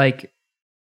 you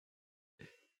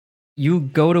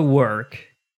go to work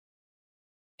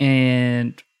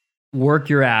and work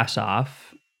your ass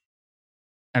off.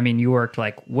 I mean, you worked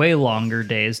like way longer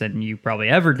days than you probably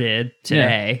ever did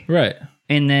today. Yeah, right.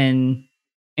 And then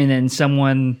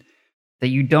someone that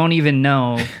you don't even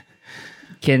know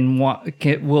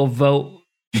will vote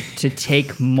to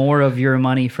take more of your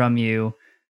money from you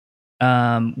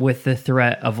with the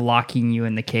threat of locking you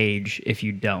in the cage if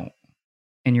you don't.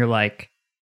 And you're like,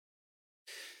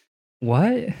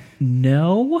 what?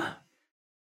 No.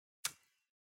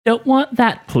 Don't want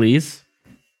that, please.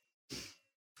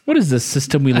 What is this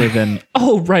system we live in?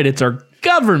 Oh, right. It's our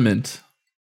government.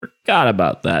 Forgot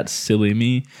about that. Silly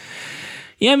me.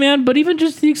 Yeah, man. But even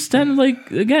just the extent,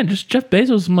 like, again, just Jeff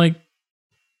Bezos, I'm like,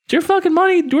 it's your fucking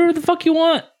money. Do whatever the fuck you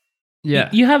want. Yeah.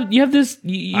 You have this.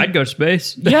 I'd go to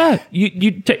space. Yeah.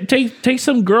 You take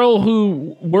some girl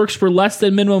who works for less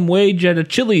than minimum wage at a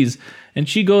Chili's, and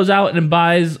she goes out and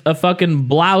buys a fucking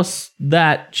blouse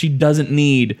that she doesn't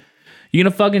need. You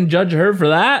gonna fucking judge her for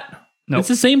that? No. Nope. It's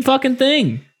the same fucking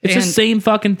thing. It's the same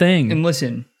fucking thing. And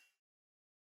listen,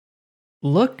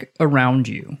 look around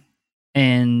you,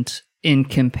 and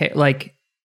compare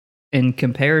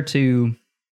to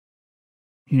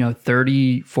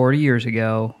 30, 40 years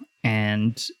ago,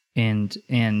 and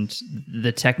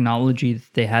the technology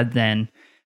that they had then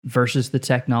versus the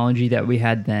technology that we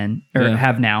had then or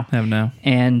have now.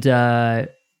 And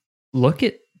look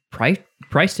at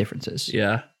price differences.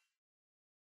 Yeah.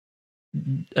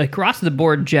 Across the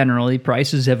board, generally,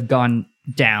 prices have gone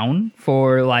down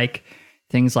for like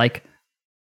things like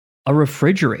a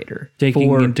refrigerator, taking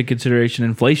into consideration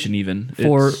inflation, even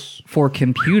for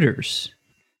computers,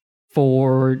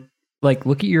 for like,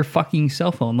 look at your fucking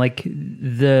cell phone. Like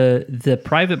the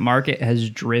private market has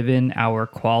driven our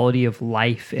quality of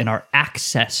life and our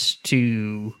access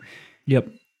to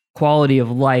quality of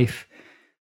life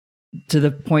to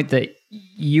the point that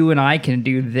you and I can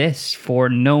do this for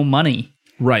no money.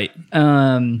 Right.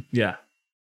 Yeah.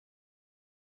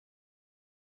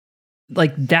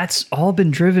 Like, that's all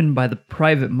been driven by the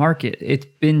private market. It's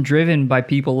been driven by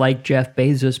people like Jeff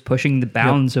Bezos pushing the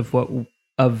bounds of what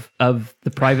of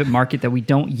the private market that we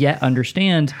don't yet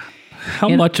understand. How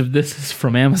much of this is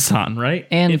from Amazon, right?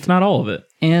 And it's not all of it.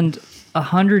 And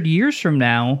 100 years from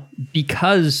now,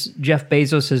 because Jeff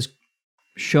Bezos has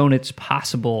shown it's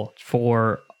possible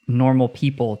for normal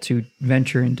people to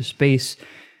venture into space,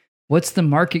 what's the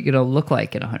market going to look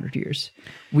like in 100 years?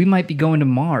 We might be going to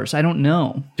Mars. I don't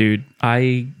know. Dude,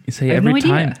 I say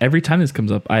every time this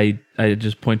comes up, I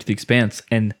just point to The Expanse,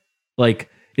 and like,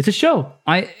 it's a show.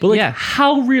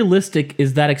 How realistic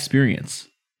is that experience?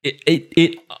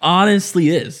 It honestly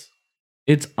is.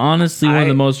 It's honestly one of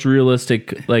the most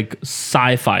realistic, like,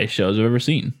 sci-fi shows I've ever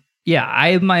seen. Yeah,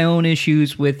 I have my own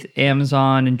issues with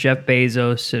Amazon and Jeff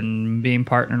Bezos and being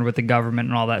partnered with the government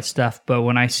and all that stuff. But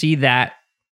when I see that,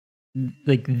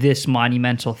 like, this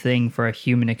monumental thing for a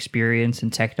human experience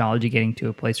and technology getting to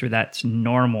a place where that's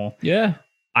normal,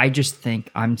 I just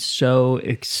think I'm so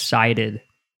excited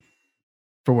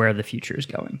for where the future is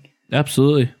going.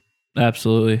 Absolutely.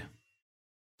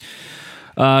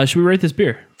 Should we rate this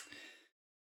beer?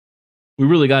 We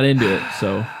really got into it,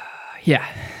 so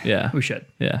Yeah, we should.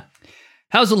 yeah.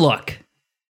 How's it look?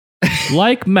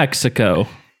 Like Mexico.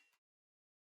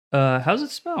 How's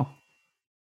it smell?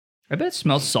 I bet it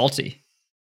smells salty.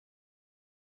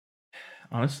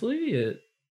 Honestly, it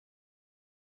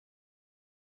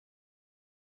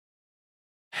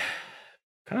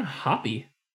kind of hoppy.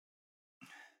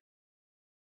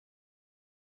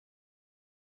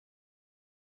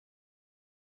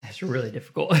 That's really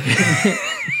difficult.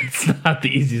 It's not the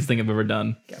easiest thing I've ever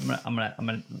done. I'm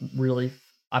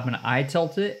gonna eye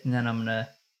tilt it, and then I'm gonna.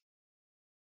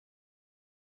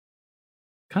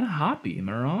 Kind of hoppy. Am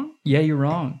I wrong? Yeah, you're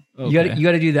wrong. Okay. You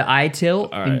got to do the eye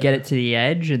tilt All and right. get it to the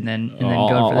edge, and then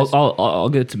go for this. I'll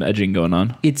get some edging going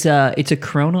on. It's a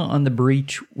Corona on the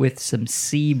breach with some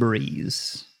sea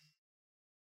breeze.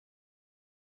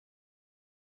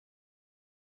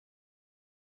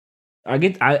 I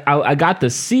got the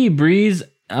sea breeze.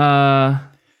 I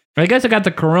guess I got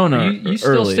the Corona. You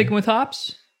still early. sticking with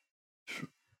hops?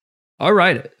 I'll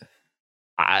write it.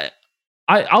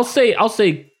 I'll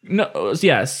say no.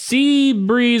 Yeah, sea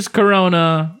breeze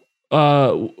Corona.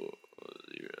 Yeah.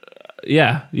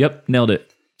 Yep. Nailed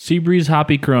it. Sea breeze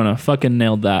hoppy Corona. Fucking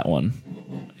nailed that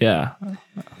one. Yeah.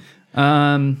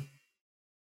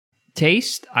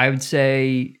 Taste, I would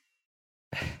say.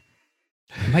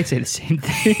 I might say the same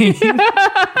thing.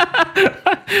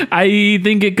 I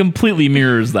think it completely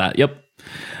mirrors that. Yep.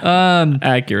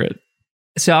 Accurate.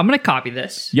 So I'm gonna copy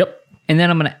this. Yep. And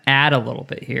then I'm gonna add a little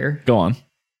bit here. Go on.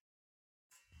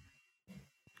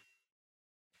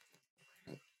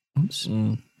 Oops.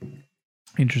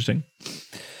 Interesting.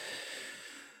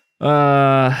 With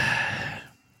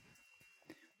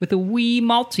a wee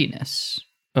maltiness.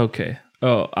 Okay.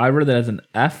 Oh, I read that as an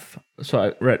F. So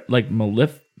I read like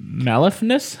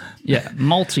maleficness. Yeah,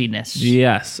 maltiness.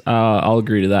 Yes, I'll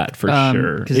agree to that for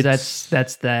sure. Because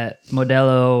that's that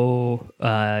Modelo,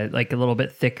 like a little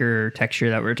bit thicker texture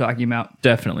that we were talking about.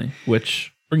 Definitely.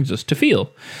 Which brings us to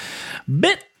feel.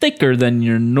 Bit thicker than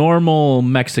your normal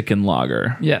Mexican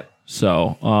lager. Yeah.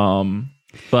 So,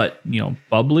 but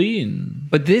bubbly and.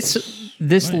 But this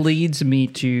leads me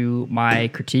to my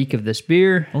critique of this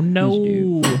beer. Oh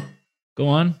no! Go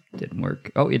on. Didn't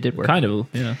work. Oh, it did work. Kind of.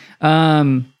 Yeah.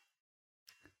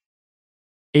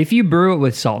 If you brew it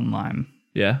with salt and lime,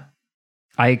 Yeah.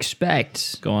 I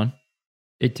expect Go on.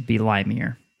 it to be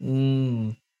limier.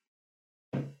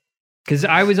 Because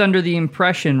I was under the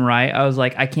impression, right? I was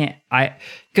like,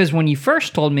 because when you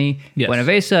first told me Yes. Buena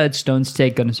Vesa, it's Stone's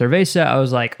Take on a Cerveza, I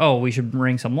was like, oh, we should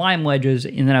bring some lime wedges.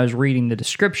 And then I was reading the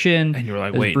description. And you were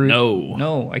like, It was wait, brewed- no.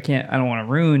 No, I can't. I don't want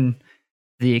to ruin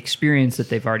the experience that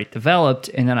they've already developed.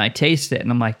 And then I taste it and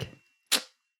I'm like,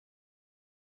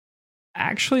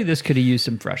 actually, this could have used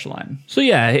some fresh lime. So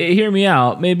yeah, hear me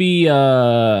out. Maybe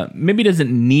it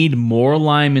doesn't need more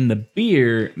lime in the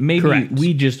beer. Maybe Correct.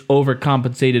 we just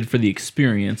overcompensated for the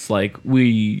experience. Like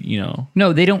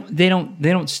No, they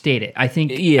don't state it. I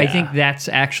think that's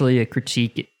actually a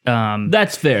critique.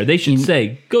 That's fair. They should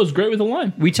say goes great with the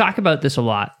lime. We talk about this a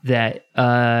lot, that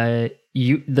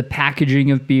the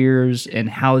packaging of beers and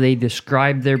how they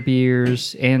describe their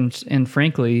beers, and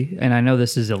frankly, and I know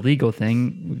this is a legal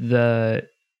thing, the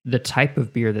type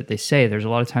of beer that they say. There's a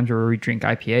lot of times where we drink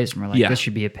IPAs and we're like, this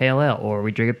should be a pale ale, or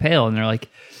we drink a pale, and they're like,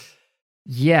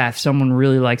 yeah, if someone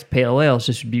really likes pale ales,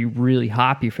 this would be really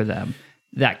hoppy for them,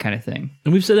 that kind of thing.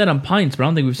 And we've said that on Pints, but I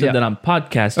don't think we've said that on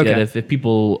podcast yet. Okay. If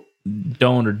people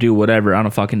don't or do whatever, I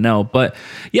don't fucking know. But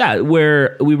yeah,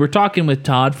 where we were talking with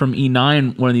Todd from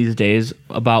E9 one of these days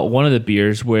about one of the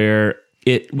beers where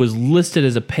it was listed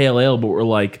as a pale ale, but we're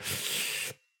like,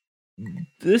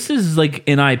 this is like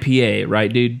an IPA,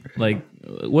 right, dude? Like,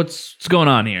 what's going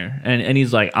on here? And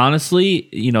he's like, honestly,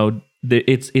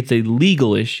 it's a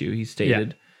legal issue. He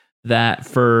stated that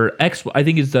for X, I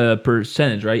think it's the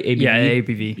percentage, right? ABV? Yeah,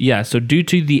 ABV. Yeah. So due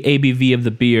to the ABV of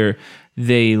the beer,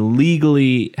 they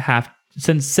legally have,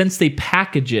 since they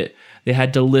package it, they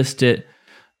had to list it.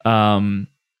 Or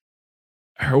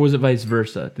was it vice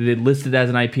versa? Did they list it as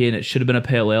an IPA and it should have been a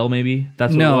pale ale? Maybe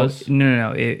that's what it was.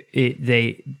 No.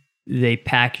 They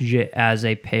package it as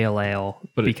a pale ale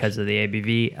because of the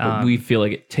ABV. But we feel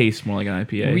like it tastes more like an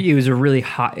IPA. It was a really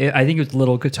hot. I think it was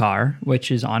Little Guitar,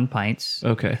 which is on Pints.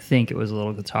 Okay. I think it was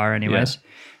Little Guitar, anyways.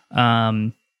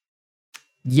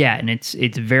 Yeah, and it's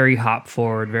very hop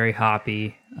forward, very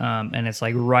hoppy, and it's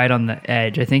like right on the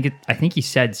edge. I think he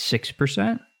said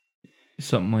 6%.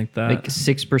 Something like that. Like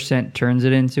 6% turns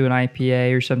it into an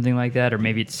IPA or something like that, or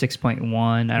maybe it's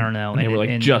 6.1. I don't know. And they were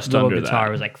like just Little under Guitar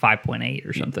that. was like 5.8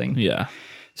 or something. Yeah.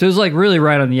 So it was like really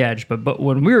right on the edge. But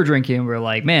when we were drinking, we were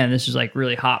like, man, this is like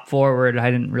really hop forward.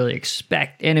 I didn't really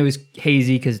expect, and it was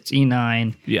hazy because it's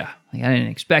E9. Yeah. Like I didn't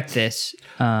expect this.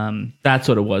 That's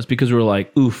what it was, because we were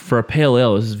like, oof, for a pale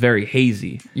ale, this is very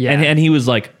hazy. Yeah. And he was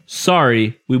like,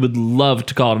 sorry, we would love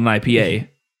to call it an IPA,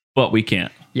 but we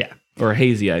can't. Yeah. Or a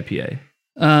hazy IPA.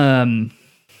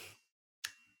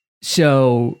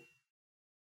 So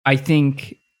I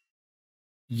think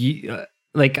you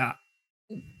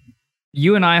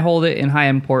you and I hold it in high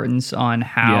importance on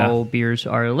how beers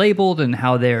are labeled and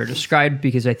how they are described,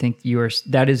 because I think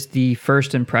that is the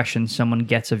first impression someone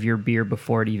gets of your beer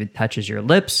before it even touches your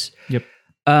lips. Yep.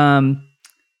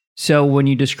 So when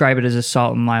you describe it as a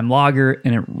salt and lime lager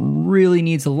and it really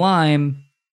needs a lime,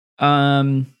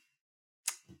 I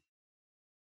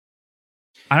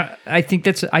think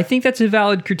that's a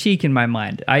valid critique in my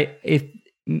mind. If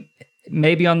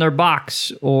maybe on their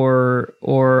box or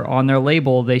on their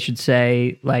label they should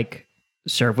say like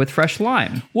serve with fresh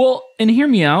lime. Well, and hear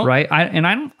me out, right? I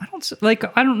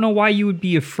don't know why you would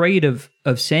be afraid of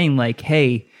saying like,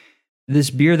 hey, this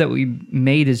beer that we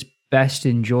made is best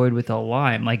enjoyed with a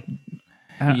lime. Like,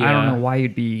 I don't know why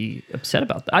you'd be upset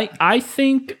about that. I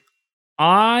think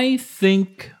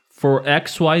for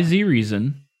XYZ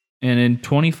reason, and in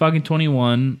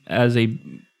 2021, as a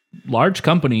large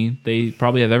company, they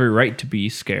probably have every right to be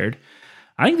scared.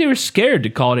 I think they were scared to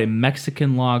call it a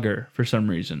Mexican lager for some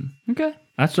reason. Okay.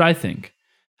 That's what I think.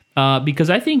 Because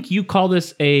I think you call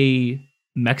this a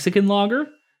Mexican lager,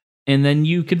 and then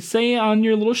you could say on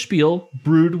your little spiel,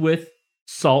 brewed with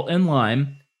salt and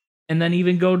lime, and then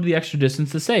even go to the extra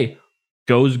distance to say,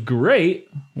 goes great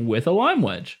with a lime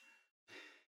wedge.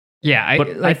 Yeah,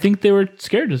 I think they were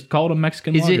scared to call it a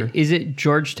Mexican lager. Is it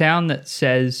Georgetown that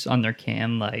says on their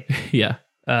can like yeah,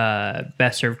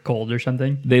 best served cold or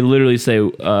something? They literally say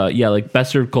like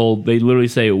best served cold. They literally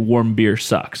say warm beer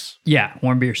sucks. Yeah,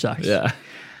 warm beer sucks. Yeah.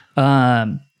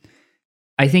 I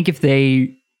think if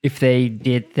they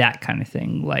did that kind of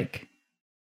thing, like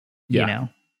you know,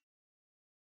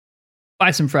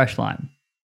 buy some fresh lime,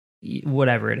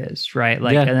 whatever it is, right?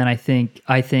 Like, and then I think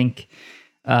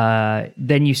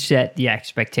then you set the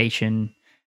expectation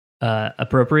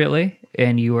appropriately,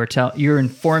 and you're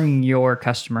informing your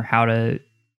customer how to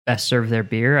best serve their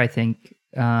beer. I think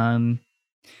there's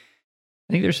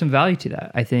some value to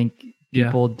that. I think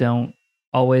people don't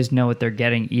always know what they're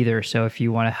getting either. So if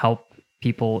you want to help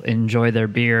people enjoy their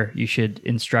beer, you should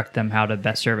instruct them how to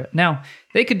best serve it. Now,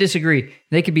 they could disagree.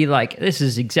 They could be like, this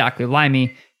is exactly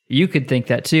limey. You could think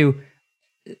that too.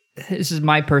 This is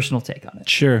my personal take on it.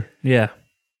 Sure. Yeah.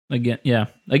 Again,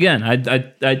 I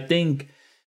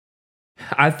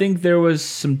think there was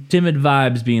some timid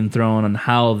vibes being thrown on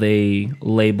how they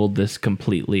labeled this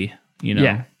completely, you know?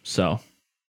 Yeah. So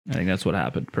I think that's what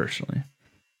happened personally.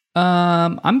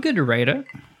 I'm good to rate it.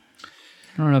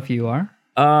 I don't know if you are.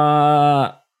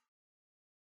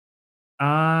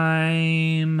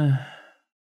 I'm...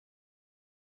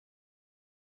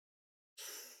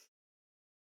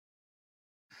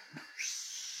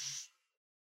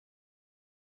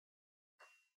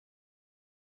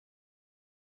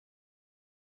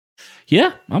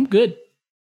 Yeah, I'm good.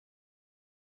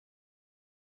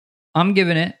 I'm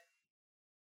giving it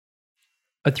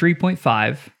a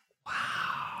 3.5. Wow.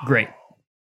 Great.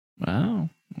 Wow.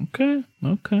 Okay.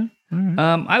 All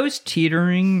right. I was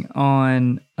teetering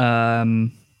on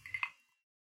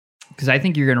because I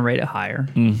think you're going to rate it higher.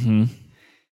 Mm-hmm.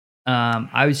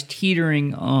 I was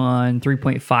teetering on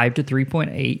 3.5 to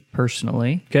 3.8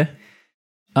 personally. Okay.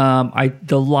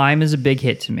 The lime is a big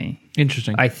hit to me.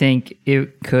 Interesting. I think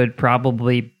it could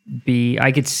probably be,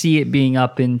 I could see it being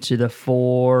up into the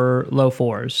low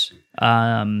fours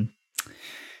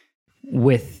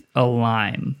with a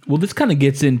lime. Well, this kind of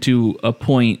gets into a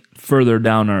point further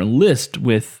down our list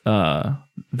with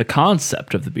the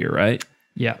concept of the beer, right?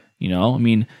 Yeah. You know, I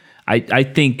mean, I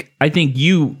think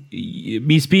you,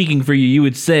 me speaking for you, you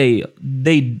would say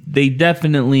they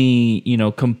definitely, you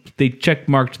know, they check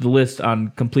marked the list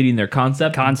on completing their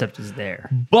concept. Concept is there.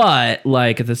 But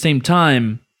like at the same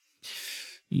time,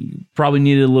 you probably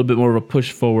needed a little bit more of a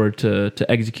push forward to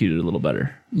execute it a little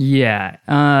better. Yeah.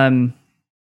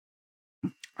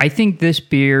 I think this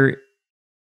beer,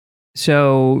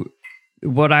 so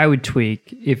what I would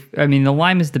tweak, the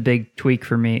lime is the big tweak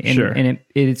for me, and, sure. and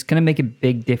it's going to make a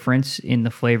big difference in the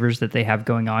flavors that they have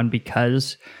going on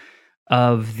because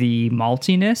of the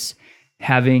maltiness.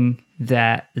 Having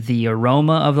the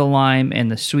aroma of the lime and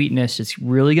the sweetness is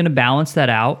really going to balance that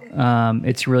out.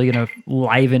 It's really going to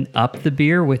liven up the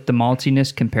beer with the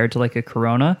maltiness compared to like a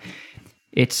Corona.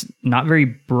 It's not very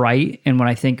bright, and when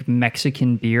I think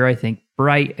Mexican beer, I think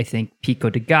bright. I think Pico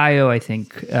de Gallo. I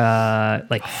think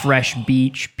like fresh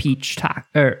beach,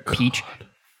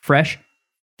 fresh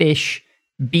fish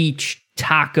beach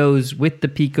tacos with the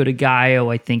Pico de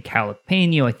Gallo. I think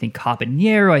jalapeno. I think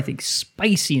habanero. I think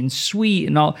spicy and sweet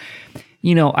and all.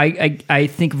 I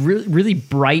think really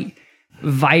bright,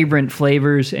 vibrant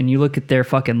flavors. And you look at their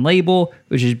fucking label,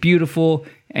 which is beautiful,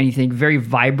 and you think very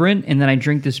vibrant. And then I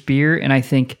drink this beer, and I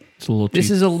think this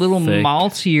is a little thick.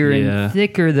 maltier and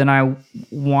thicker than I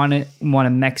want a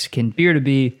Mexican beer to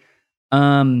be,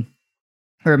 or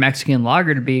a Mexican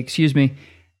lager to be. Excuse me.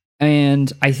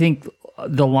 And I think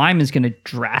the lime is going to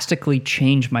drastically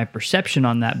change my perception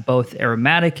on that, both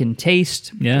aromatic and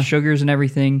taste, the sugars and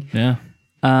everything. Yeah.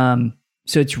 So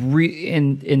it's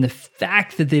in the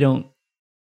fact that they don't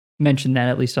mention that,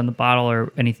 at least on the bottle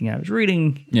or anything I was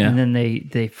reading. Yeah. And then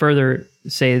they further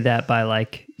say that by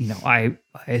like, I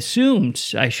assumed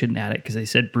I shouldn't add it because they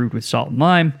said brewed with salt and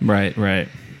lime. Right.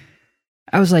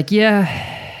 I was like,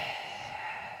 yeah,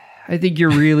 I think you're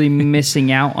really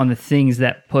missing out on the things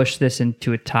that push this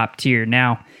into a top tier.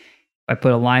 Now, if I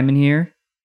put a lime in here,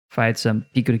 if I had some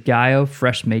Pico de Gallo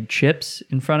fresh made chips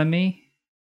in front of me,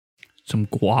 Some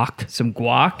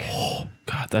guac. Oh,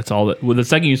 God, that's all that. Well, the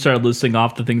second you started listing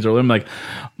off the things earlier, I'm like,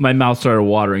 my mouth started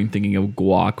watering thinking of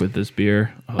guac with this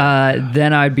beer.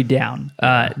 then I'd be down.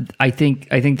 I think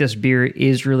this beer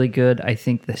is really good. I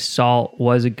think the salt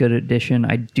was a good addition.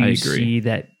 I agree. See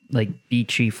that like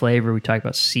beachy flavor. We talked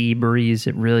about sea breeze.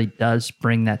 It really does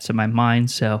bring that to my mind.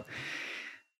 So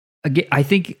again, I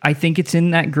think it's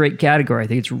in that great category. I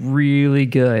think it's really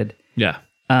good. Yeah.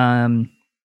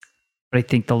 But I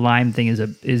think the lime thing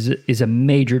is a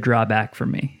major drawback for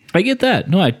me. I get that.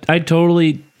 No, I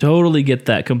totally get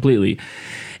that completely.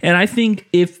 And I think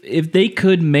if they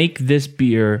could make this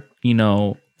beer,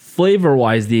 flavor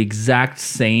wise the exact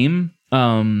same,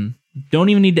 don't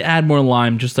even need to add more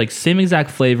lime, just like same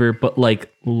exact flavor, but like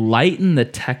lighten the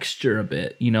texture a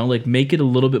bit, like make it a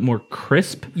little bit more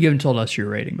crisp. You haven't told us your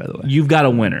rating, by the way. You've got a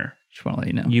winner. Just want to let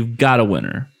you know. You've got a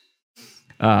winner.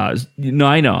 No,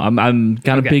 I know. I'm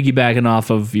kind of piggybacking off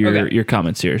of your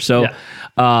comments here. So,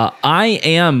 I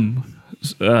am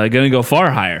going to go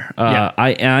far higher.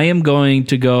 I am going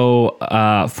to go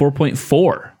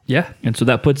 4.4. Yeah, and so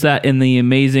that puts that in the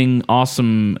amazing,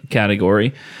 awesome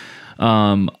category.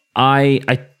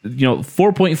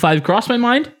 4.5 crossed my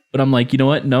mind, but I'm like, you know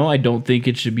what? No, I don't think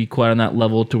it should be quite on that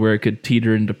level to where it could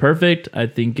teeter into perfect. I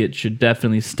think it should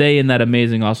definitely stay in that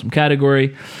amazing, awesome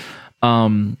category.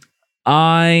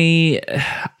 I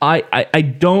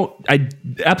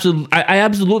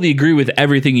absolutely agree with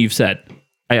everything you've said.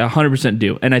 I 100%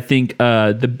 do. And I think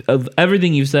of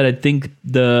everything you've said, I think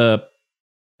the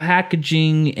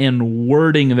packaging and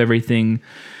wording of everything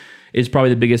is probably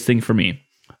the biggest thing for me.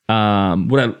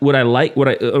 What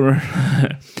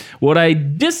I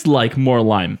dislike more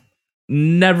lime.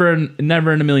 Never in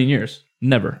a million years.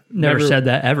 Never said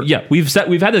that ever. Yeah, we've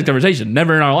had this conversation.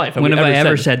 Never in our life. When have I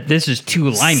ever said this is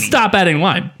too limey? Stop adding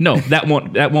lime. No, that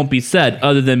won't be said.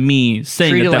 Other than me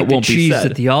saying Treat it that like won't the be cheese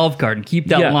said at the Olive Garden. Keep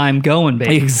that lime going,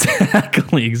 baby.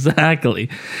 Exactly.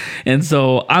 And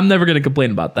so I'm never going to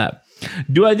complain about that.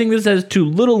 Do I think this has too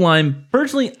little lime?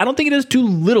 Personally, I don't think it has too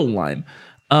little lime.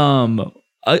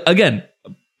 Again,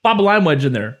 pop a lime wedge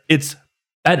in there. It's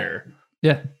better.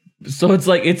 Yeah. So it's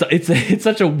like it's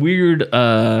such a weird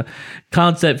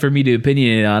concept for me to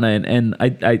opinionate on, and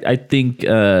I think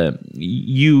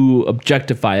you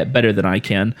objectify it better than I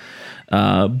can.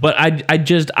 But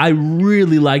I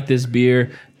really like this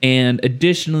beer, and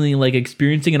additionally, like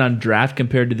experiencing it on draft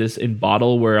compared to this in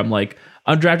bottle, where I'm like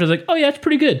on draft I was like, oh yeah, it's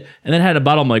pretty good, and then had a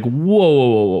bottle, I'm like,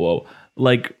 whoa,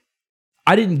 like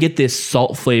I didn't get this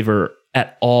salt flavor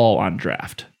at all on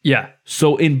draft. Yeah.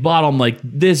 So in bottle, I'm like,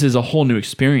 this is a whole new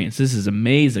experience. This is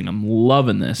amazing. I'm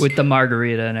loving this. With the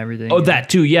margarita and everything. Oh, that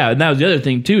too. Yeah. And that was the other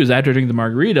thing too, is after drinking the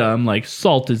margarita, I'm like,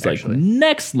 salt is like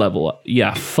next level.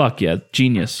 Yeah. Fuck yeah.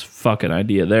 Genius fucking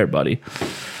idea there, buddy.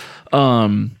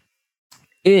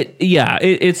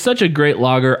 It's such a great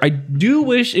lager. I do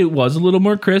wish it was a little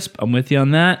more crisp. I'm with you on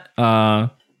that.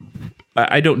 I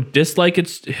don't dislike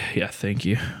its, thank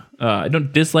you. I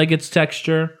don't dislike its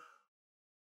texture.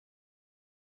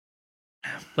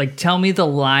 Like, tell me the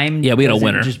lime. Yeah, we got a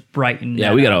winner. Just brighten.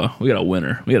 Yeah, we got a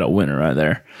winner. We got a winner right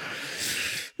there.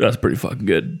 That's pretty fucking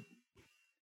good.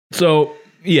 So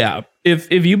yeah, if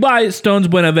you buy Stone's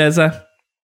Buena Vesa,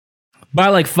 buy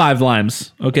like 5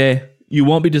 limes. Okay, you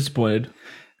won't be disappointed.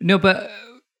 No, but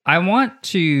I want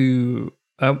to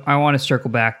circle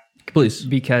back, please,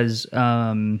 because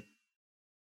I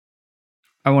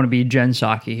want to be Jen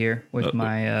Psaki here with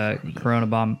my Corona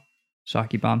bomb,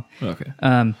 sake bomb. Okay.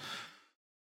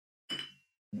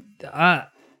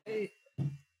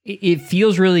 it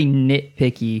feels really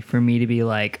nitpicky for me to be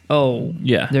like, oh,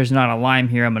 Yeah. there's not a lime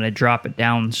here. I'm going to drop it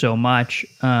down so much.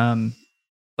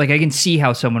 Like I can see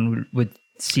how someone would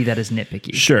see that as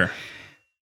nitpicky. Sure.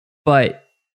 But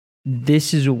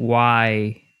this is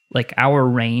why, like, our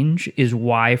range is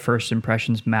why first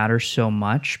impressions matter so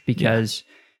much, because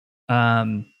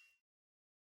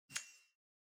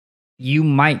you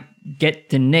might get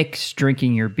the Knicks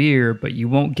drinking your beer, but you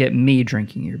won't get me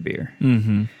drinking your beer.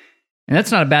 Mm-hmm. And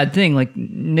that's not a bad thing. Like,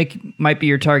 Nick might be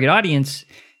your target audience,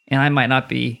 and I might not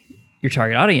be your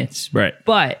target audience. Right.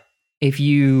 But if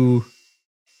you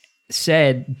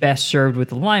said best served with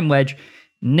the lime wedge,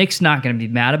 Nick's not going to be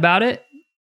mad about it,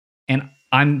 and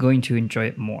I'm going to enjoy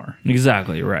it more.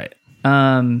 Exactly right.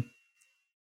 And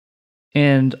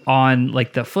on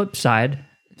like the flip side,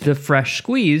 the fresh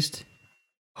squeezed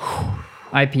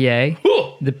IPA,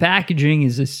 the packaging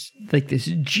is this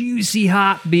juicy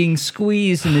hop being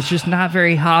squeezed, and it's just not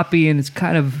very hoppy, and it's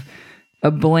kind of a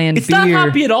bland It's beer. not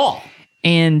hoppy at all.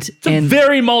 And It's a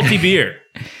very malty beer.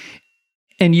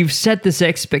 and you've set this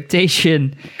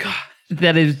expectation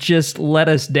that has just let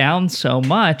us down so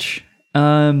much.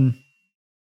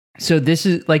 So this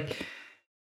is like,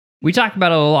 we talk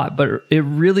about it a lot, but it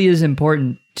really is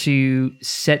important to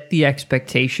set the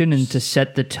expectation and to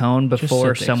set the tone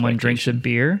before set the someone drinks a expectation.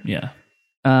 beer. Yeah.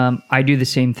 I do the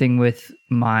same thing with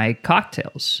my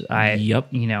cocktails. Yep.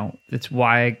 You know, that's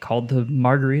why I called the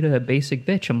margarita a basic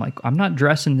bitch. I'm like, I'm not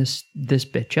dressing this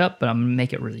bitch up, but I'm gonna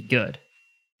make it really good.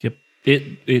 Yep.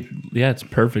 It's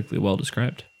perfectly well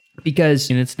described Because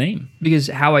in its name.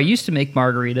 how I used to make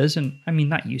margaritas, and I mean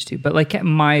not used to, but like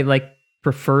my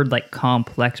preferred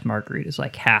complex margaritas,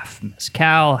 like half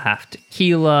mezcal, half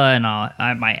tequila, and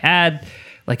I might add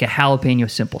like a jalapeno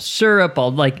simple syrup.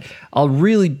 I'll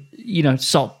really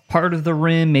salt part of the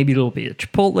rim, maybe a little bit of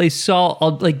chipotle salt.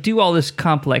 I'll do all this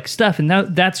complex stuff, and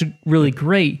that's really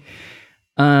great.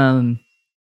 But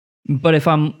if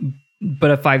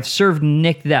I've served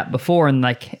Nick that before and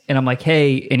I'm like,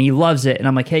 hey, and he loves it, and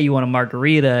I'm like, hey, you want a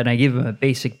margarita? And I give him a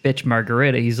basic bitch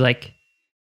margarita. He's like,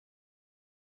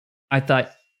 I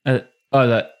thought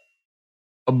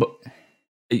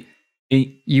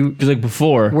you because like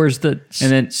before, where's the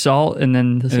and then salt and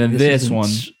then this one.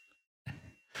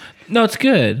 No, it's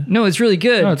good. No, it's really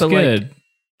good. No, it's but good.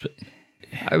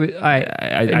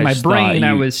 I in my just brain thought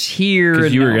I was here 'cause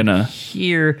and you were now I'm gonna-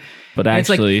 here. But And it's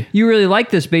actually, like, you really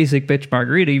like this basic bitch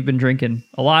margarita. You've been drinking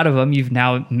a lot of them. You've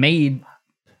now made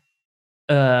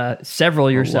several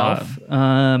yourself.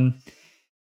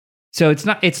 So it's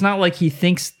not like he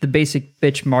thinks the basic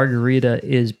bitch margarita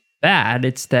is bad.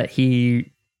 It's that he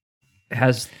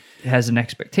has an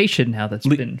expectation now that's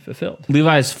been fulfilled.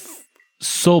 Levi's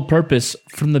sole purpose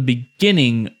from the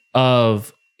beginning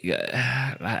of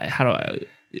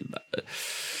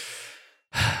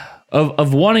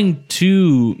of wanting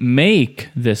to make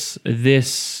this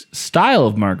style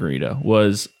of margarita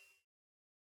was,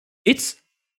 it's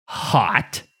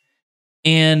hot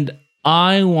and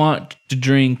I want to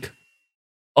drink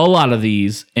a lot of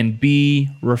these and be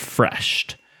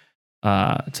refreshed.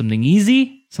 Something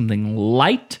easy, something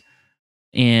light,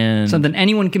 and Something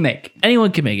anyone can make.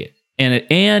 anyone can make it.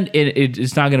 And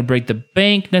it's not going to break the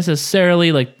bank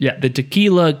necessarily. Like, Yeah. the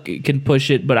tequila can push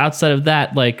it, but outside of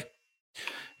that, like,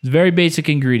 it's very basic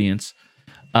ingredients.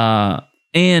 And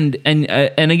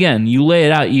again, you lay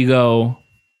it out. You go,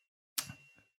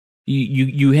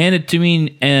 you hand it to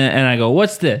me, and I go,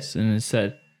 what's this? And it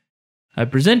said, I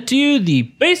present to you the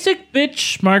basic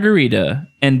bitch margarita,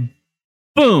 and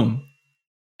boom,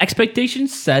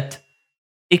 expectations set,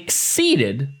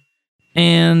 exceeded.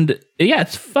 And yeah,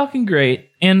 it's fucking great.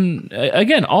 And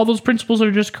again, all those principles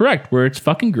are just correct, where it's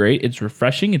fucking great, it's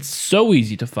refreshing, it's so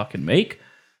easy to fucking make.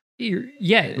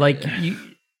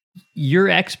 Your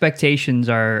expectations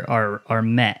are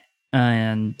met,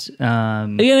 and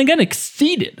Again,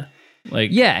 exceeded.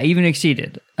 Like, yeah, even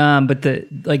exceeded. But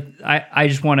I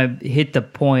just want to hit the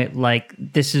point. Like,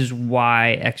 this is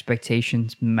why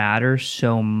expectations matter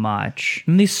so much.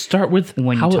 and they start with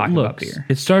When you how talk it about looks. beer.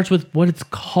 It starts with what it's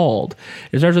called.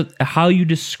 It starts with how you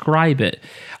describe it.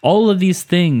 All of these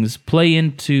things play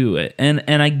into it. And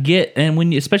I get,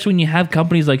 and especially when you have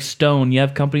companies like Stone, you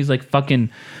have companies like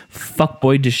fucking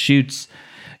Fuckboy Deschutes,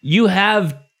 you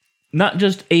have not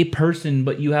just a person,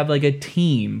 but you have like a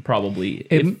team probably.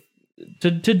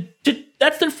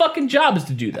 That's their fucking job, is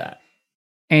to do that.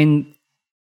 And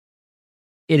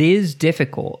it is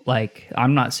difficult. Like,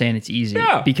 I'm not saying it's easy,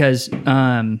 Yeah. because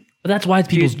But that's why it's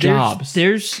people's dude, jobs.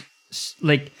 There's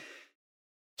like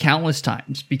countless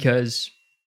times, because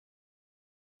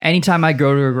anytime I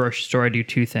go to a grocery store, I do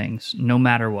two things. No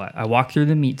matter what, I walk through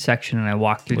the meat section and I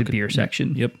walk through the beer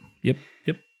section. Yep.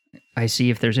 I see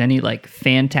if there's any like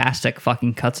fantastic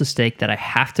fucking cuts of steak that I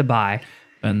have to buy.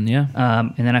 And yeah,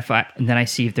 And then I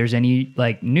see if there's any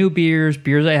like new beers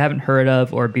I haven't heard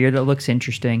of, or beer that looks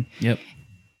interesting. yep.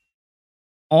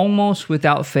 Almost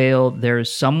without fail, there's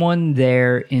someone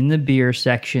there in the beer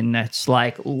section that's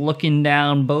like looking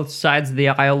down both sides of the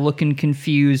aisle, looking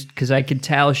confused, because I could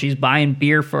tell she's buying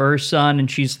beer for her son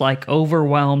and she's like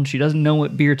overwhelmed. She doesn't know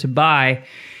what beer to buy.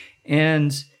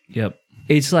 And Yep.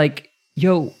 it's like,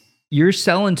 yo, you're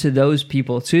selling to those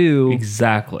people too.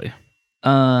 Exactly.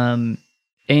 And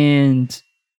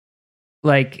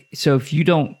like, so if you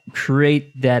don't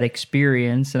create that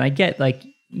experience, and I get like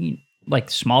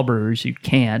small brewers who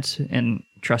can't, and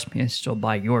trust me, I still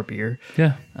buy your beer.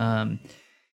 Yeah.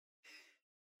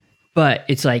 But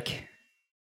it's like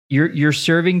you're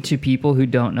serving to people who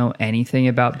don't know anything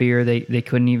about beer. They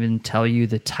couldn't even tell you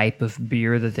the type of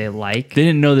beer that they like. They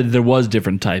didn't know that there was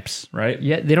different types, right?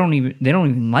 Yeah, they don't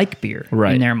even like beer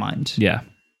Right. in their mind. Yeah.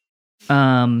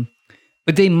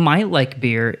 But they might like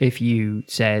beer if you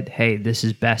said, "Hey, this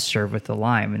is best served with the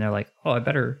lime," and they're like, "Oh, I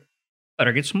better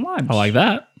get some limes." I like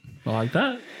that.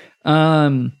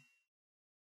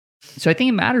 So I think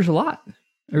it matters a lot.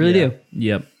 I really do.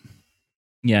 Yep.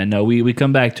 Yeah, no, we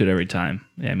come back to it every time.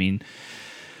 I mean,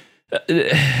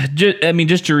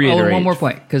 just to reiterate. Oh, one more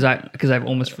point, because I've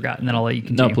almost forgotten. Then I'll let you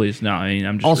continue. No, please, no. I mean,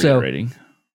 I'm just Also, reiterating.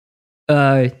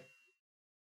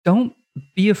 Don't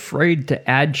be afraid to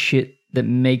add shit that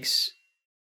makes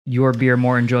your beer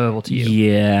more enjoyable to you.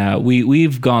 Yeah,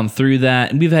 we've gone through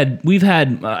that, and we've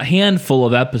had a handful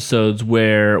of episodes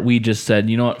where we just said,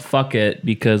 you know what, fuck it,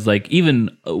 because like even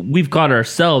we've caught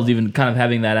ourselves even kind of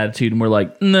having that attitude, and we're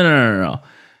like, no.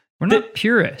 We're not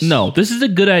purists. No, this is a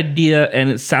good idea, and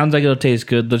it sounds like it'll taste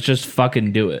good. Let's just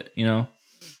fucking do it, you know?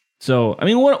 So, I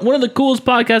mean, one of the coolest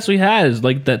podcasts we had is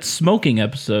like that smoking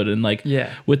episode, and like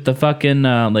with the fucking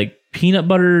like peanut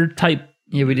butter type.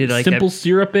 Yeah, we did like simple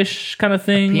syrup-ish kind of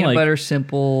thing. Peanut like, butter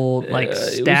simple, like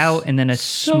stout, and then a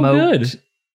so smoked. good.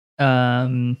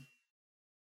 I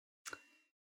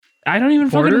don't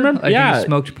even porter? fucking remember. I think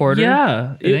smoked porter.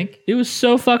 Yeah, I think it was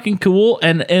so fucking cool,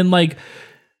 and like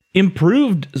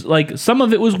improved. Like some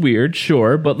of it was weird,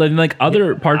 sure, but then like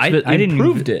other parts of it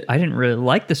improved it. I didn't really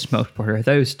like the smoked porter. I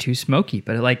thought it was too smoky,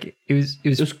 but like it was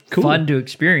cool. fun to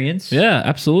experience. Yeah,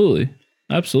 absolutely.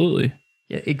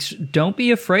 Yeah, don't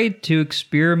be afraid to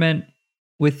experiment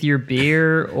with your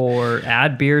beer or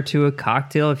add beer to a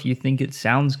cocktail if you think it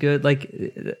sounds good. Like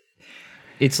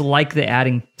it's like the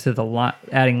adding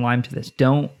lime to this.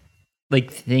 Don't like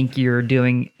think you're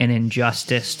doing an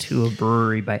injustice to a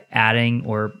brewery by adding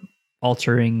or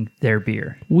altering their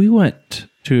beer. We went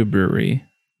to a brewery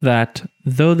that,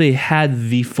 though they had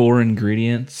the 4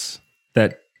 ingredients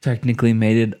that technically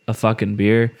made it a fucking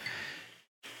beer,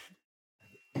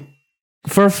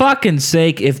 for fucking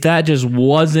sake, if that just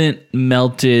wasn't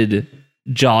melted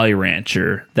Jolly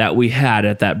Rancher that we had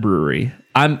at that brewery,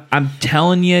 I'm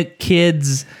telling you,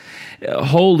 kids,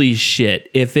 holy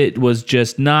shit, if it was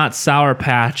just not Sour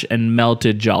Patch and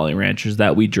melted Jolly Ranchers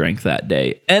that we drank that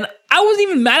day. And I wasn't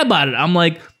even mad about it. I'm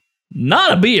like,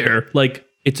 not a beer. Like,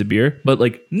 it's a beer, but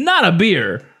like, not a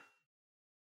beer.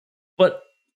 But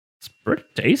it's pretty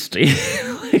tasty.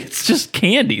 Like, it's just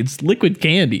candy. It's liquid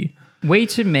candy. Way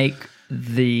to make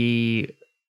the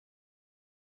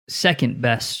second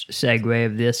best segue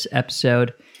of this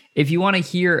episode. If you want to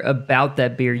hear about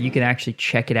that beer, you can actually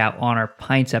check it out on our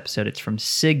Pints episode. It's from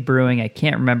Sig Brewing. I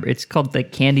can't remember. It's called the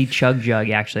Candy Chug Jug,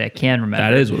 actually. I can remember.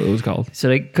 That is what it was called.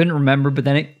 So I couldn't remember, but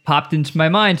then it popped into my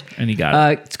mind. And you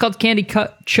got it. It's called Candy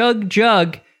Chug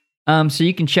Jug. So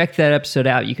you can check that episode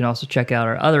out. You can also check out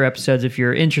our other episodes if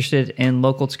you're interested in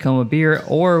local Tacoma beer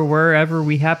or wherever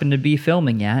we happen to be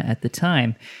filming at the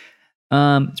time.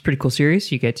 It's a pretty cool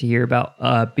series. You get to hear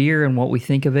about beer and what we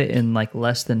think of it in like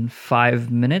less than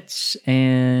 5 minutes.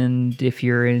 And if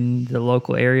you're in the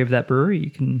local area of that brewery,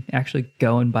 you can actually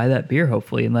go and buy that beer,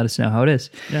 hopefully, and let us know how it is.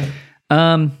 Yeah.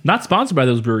 Not sponsored by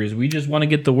those breweries. We just want to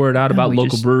get the word out about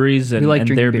local breweries and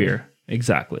their beer.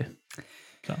 Exactly.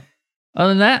 So,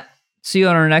 other than that, see you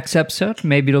on our next episode.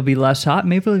 Maybe it'll be less hot.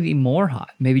 Maybe it'll be more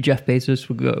hot. Maybe Jeff Bezos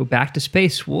will go back to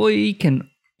space. We can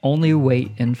only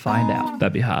wait and find out.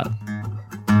 That'd be hot.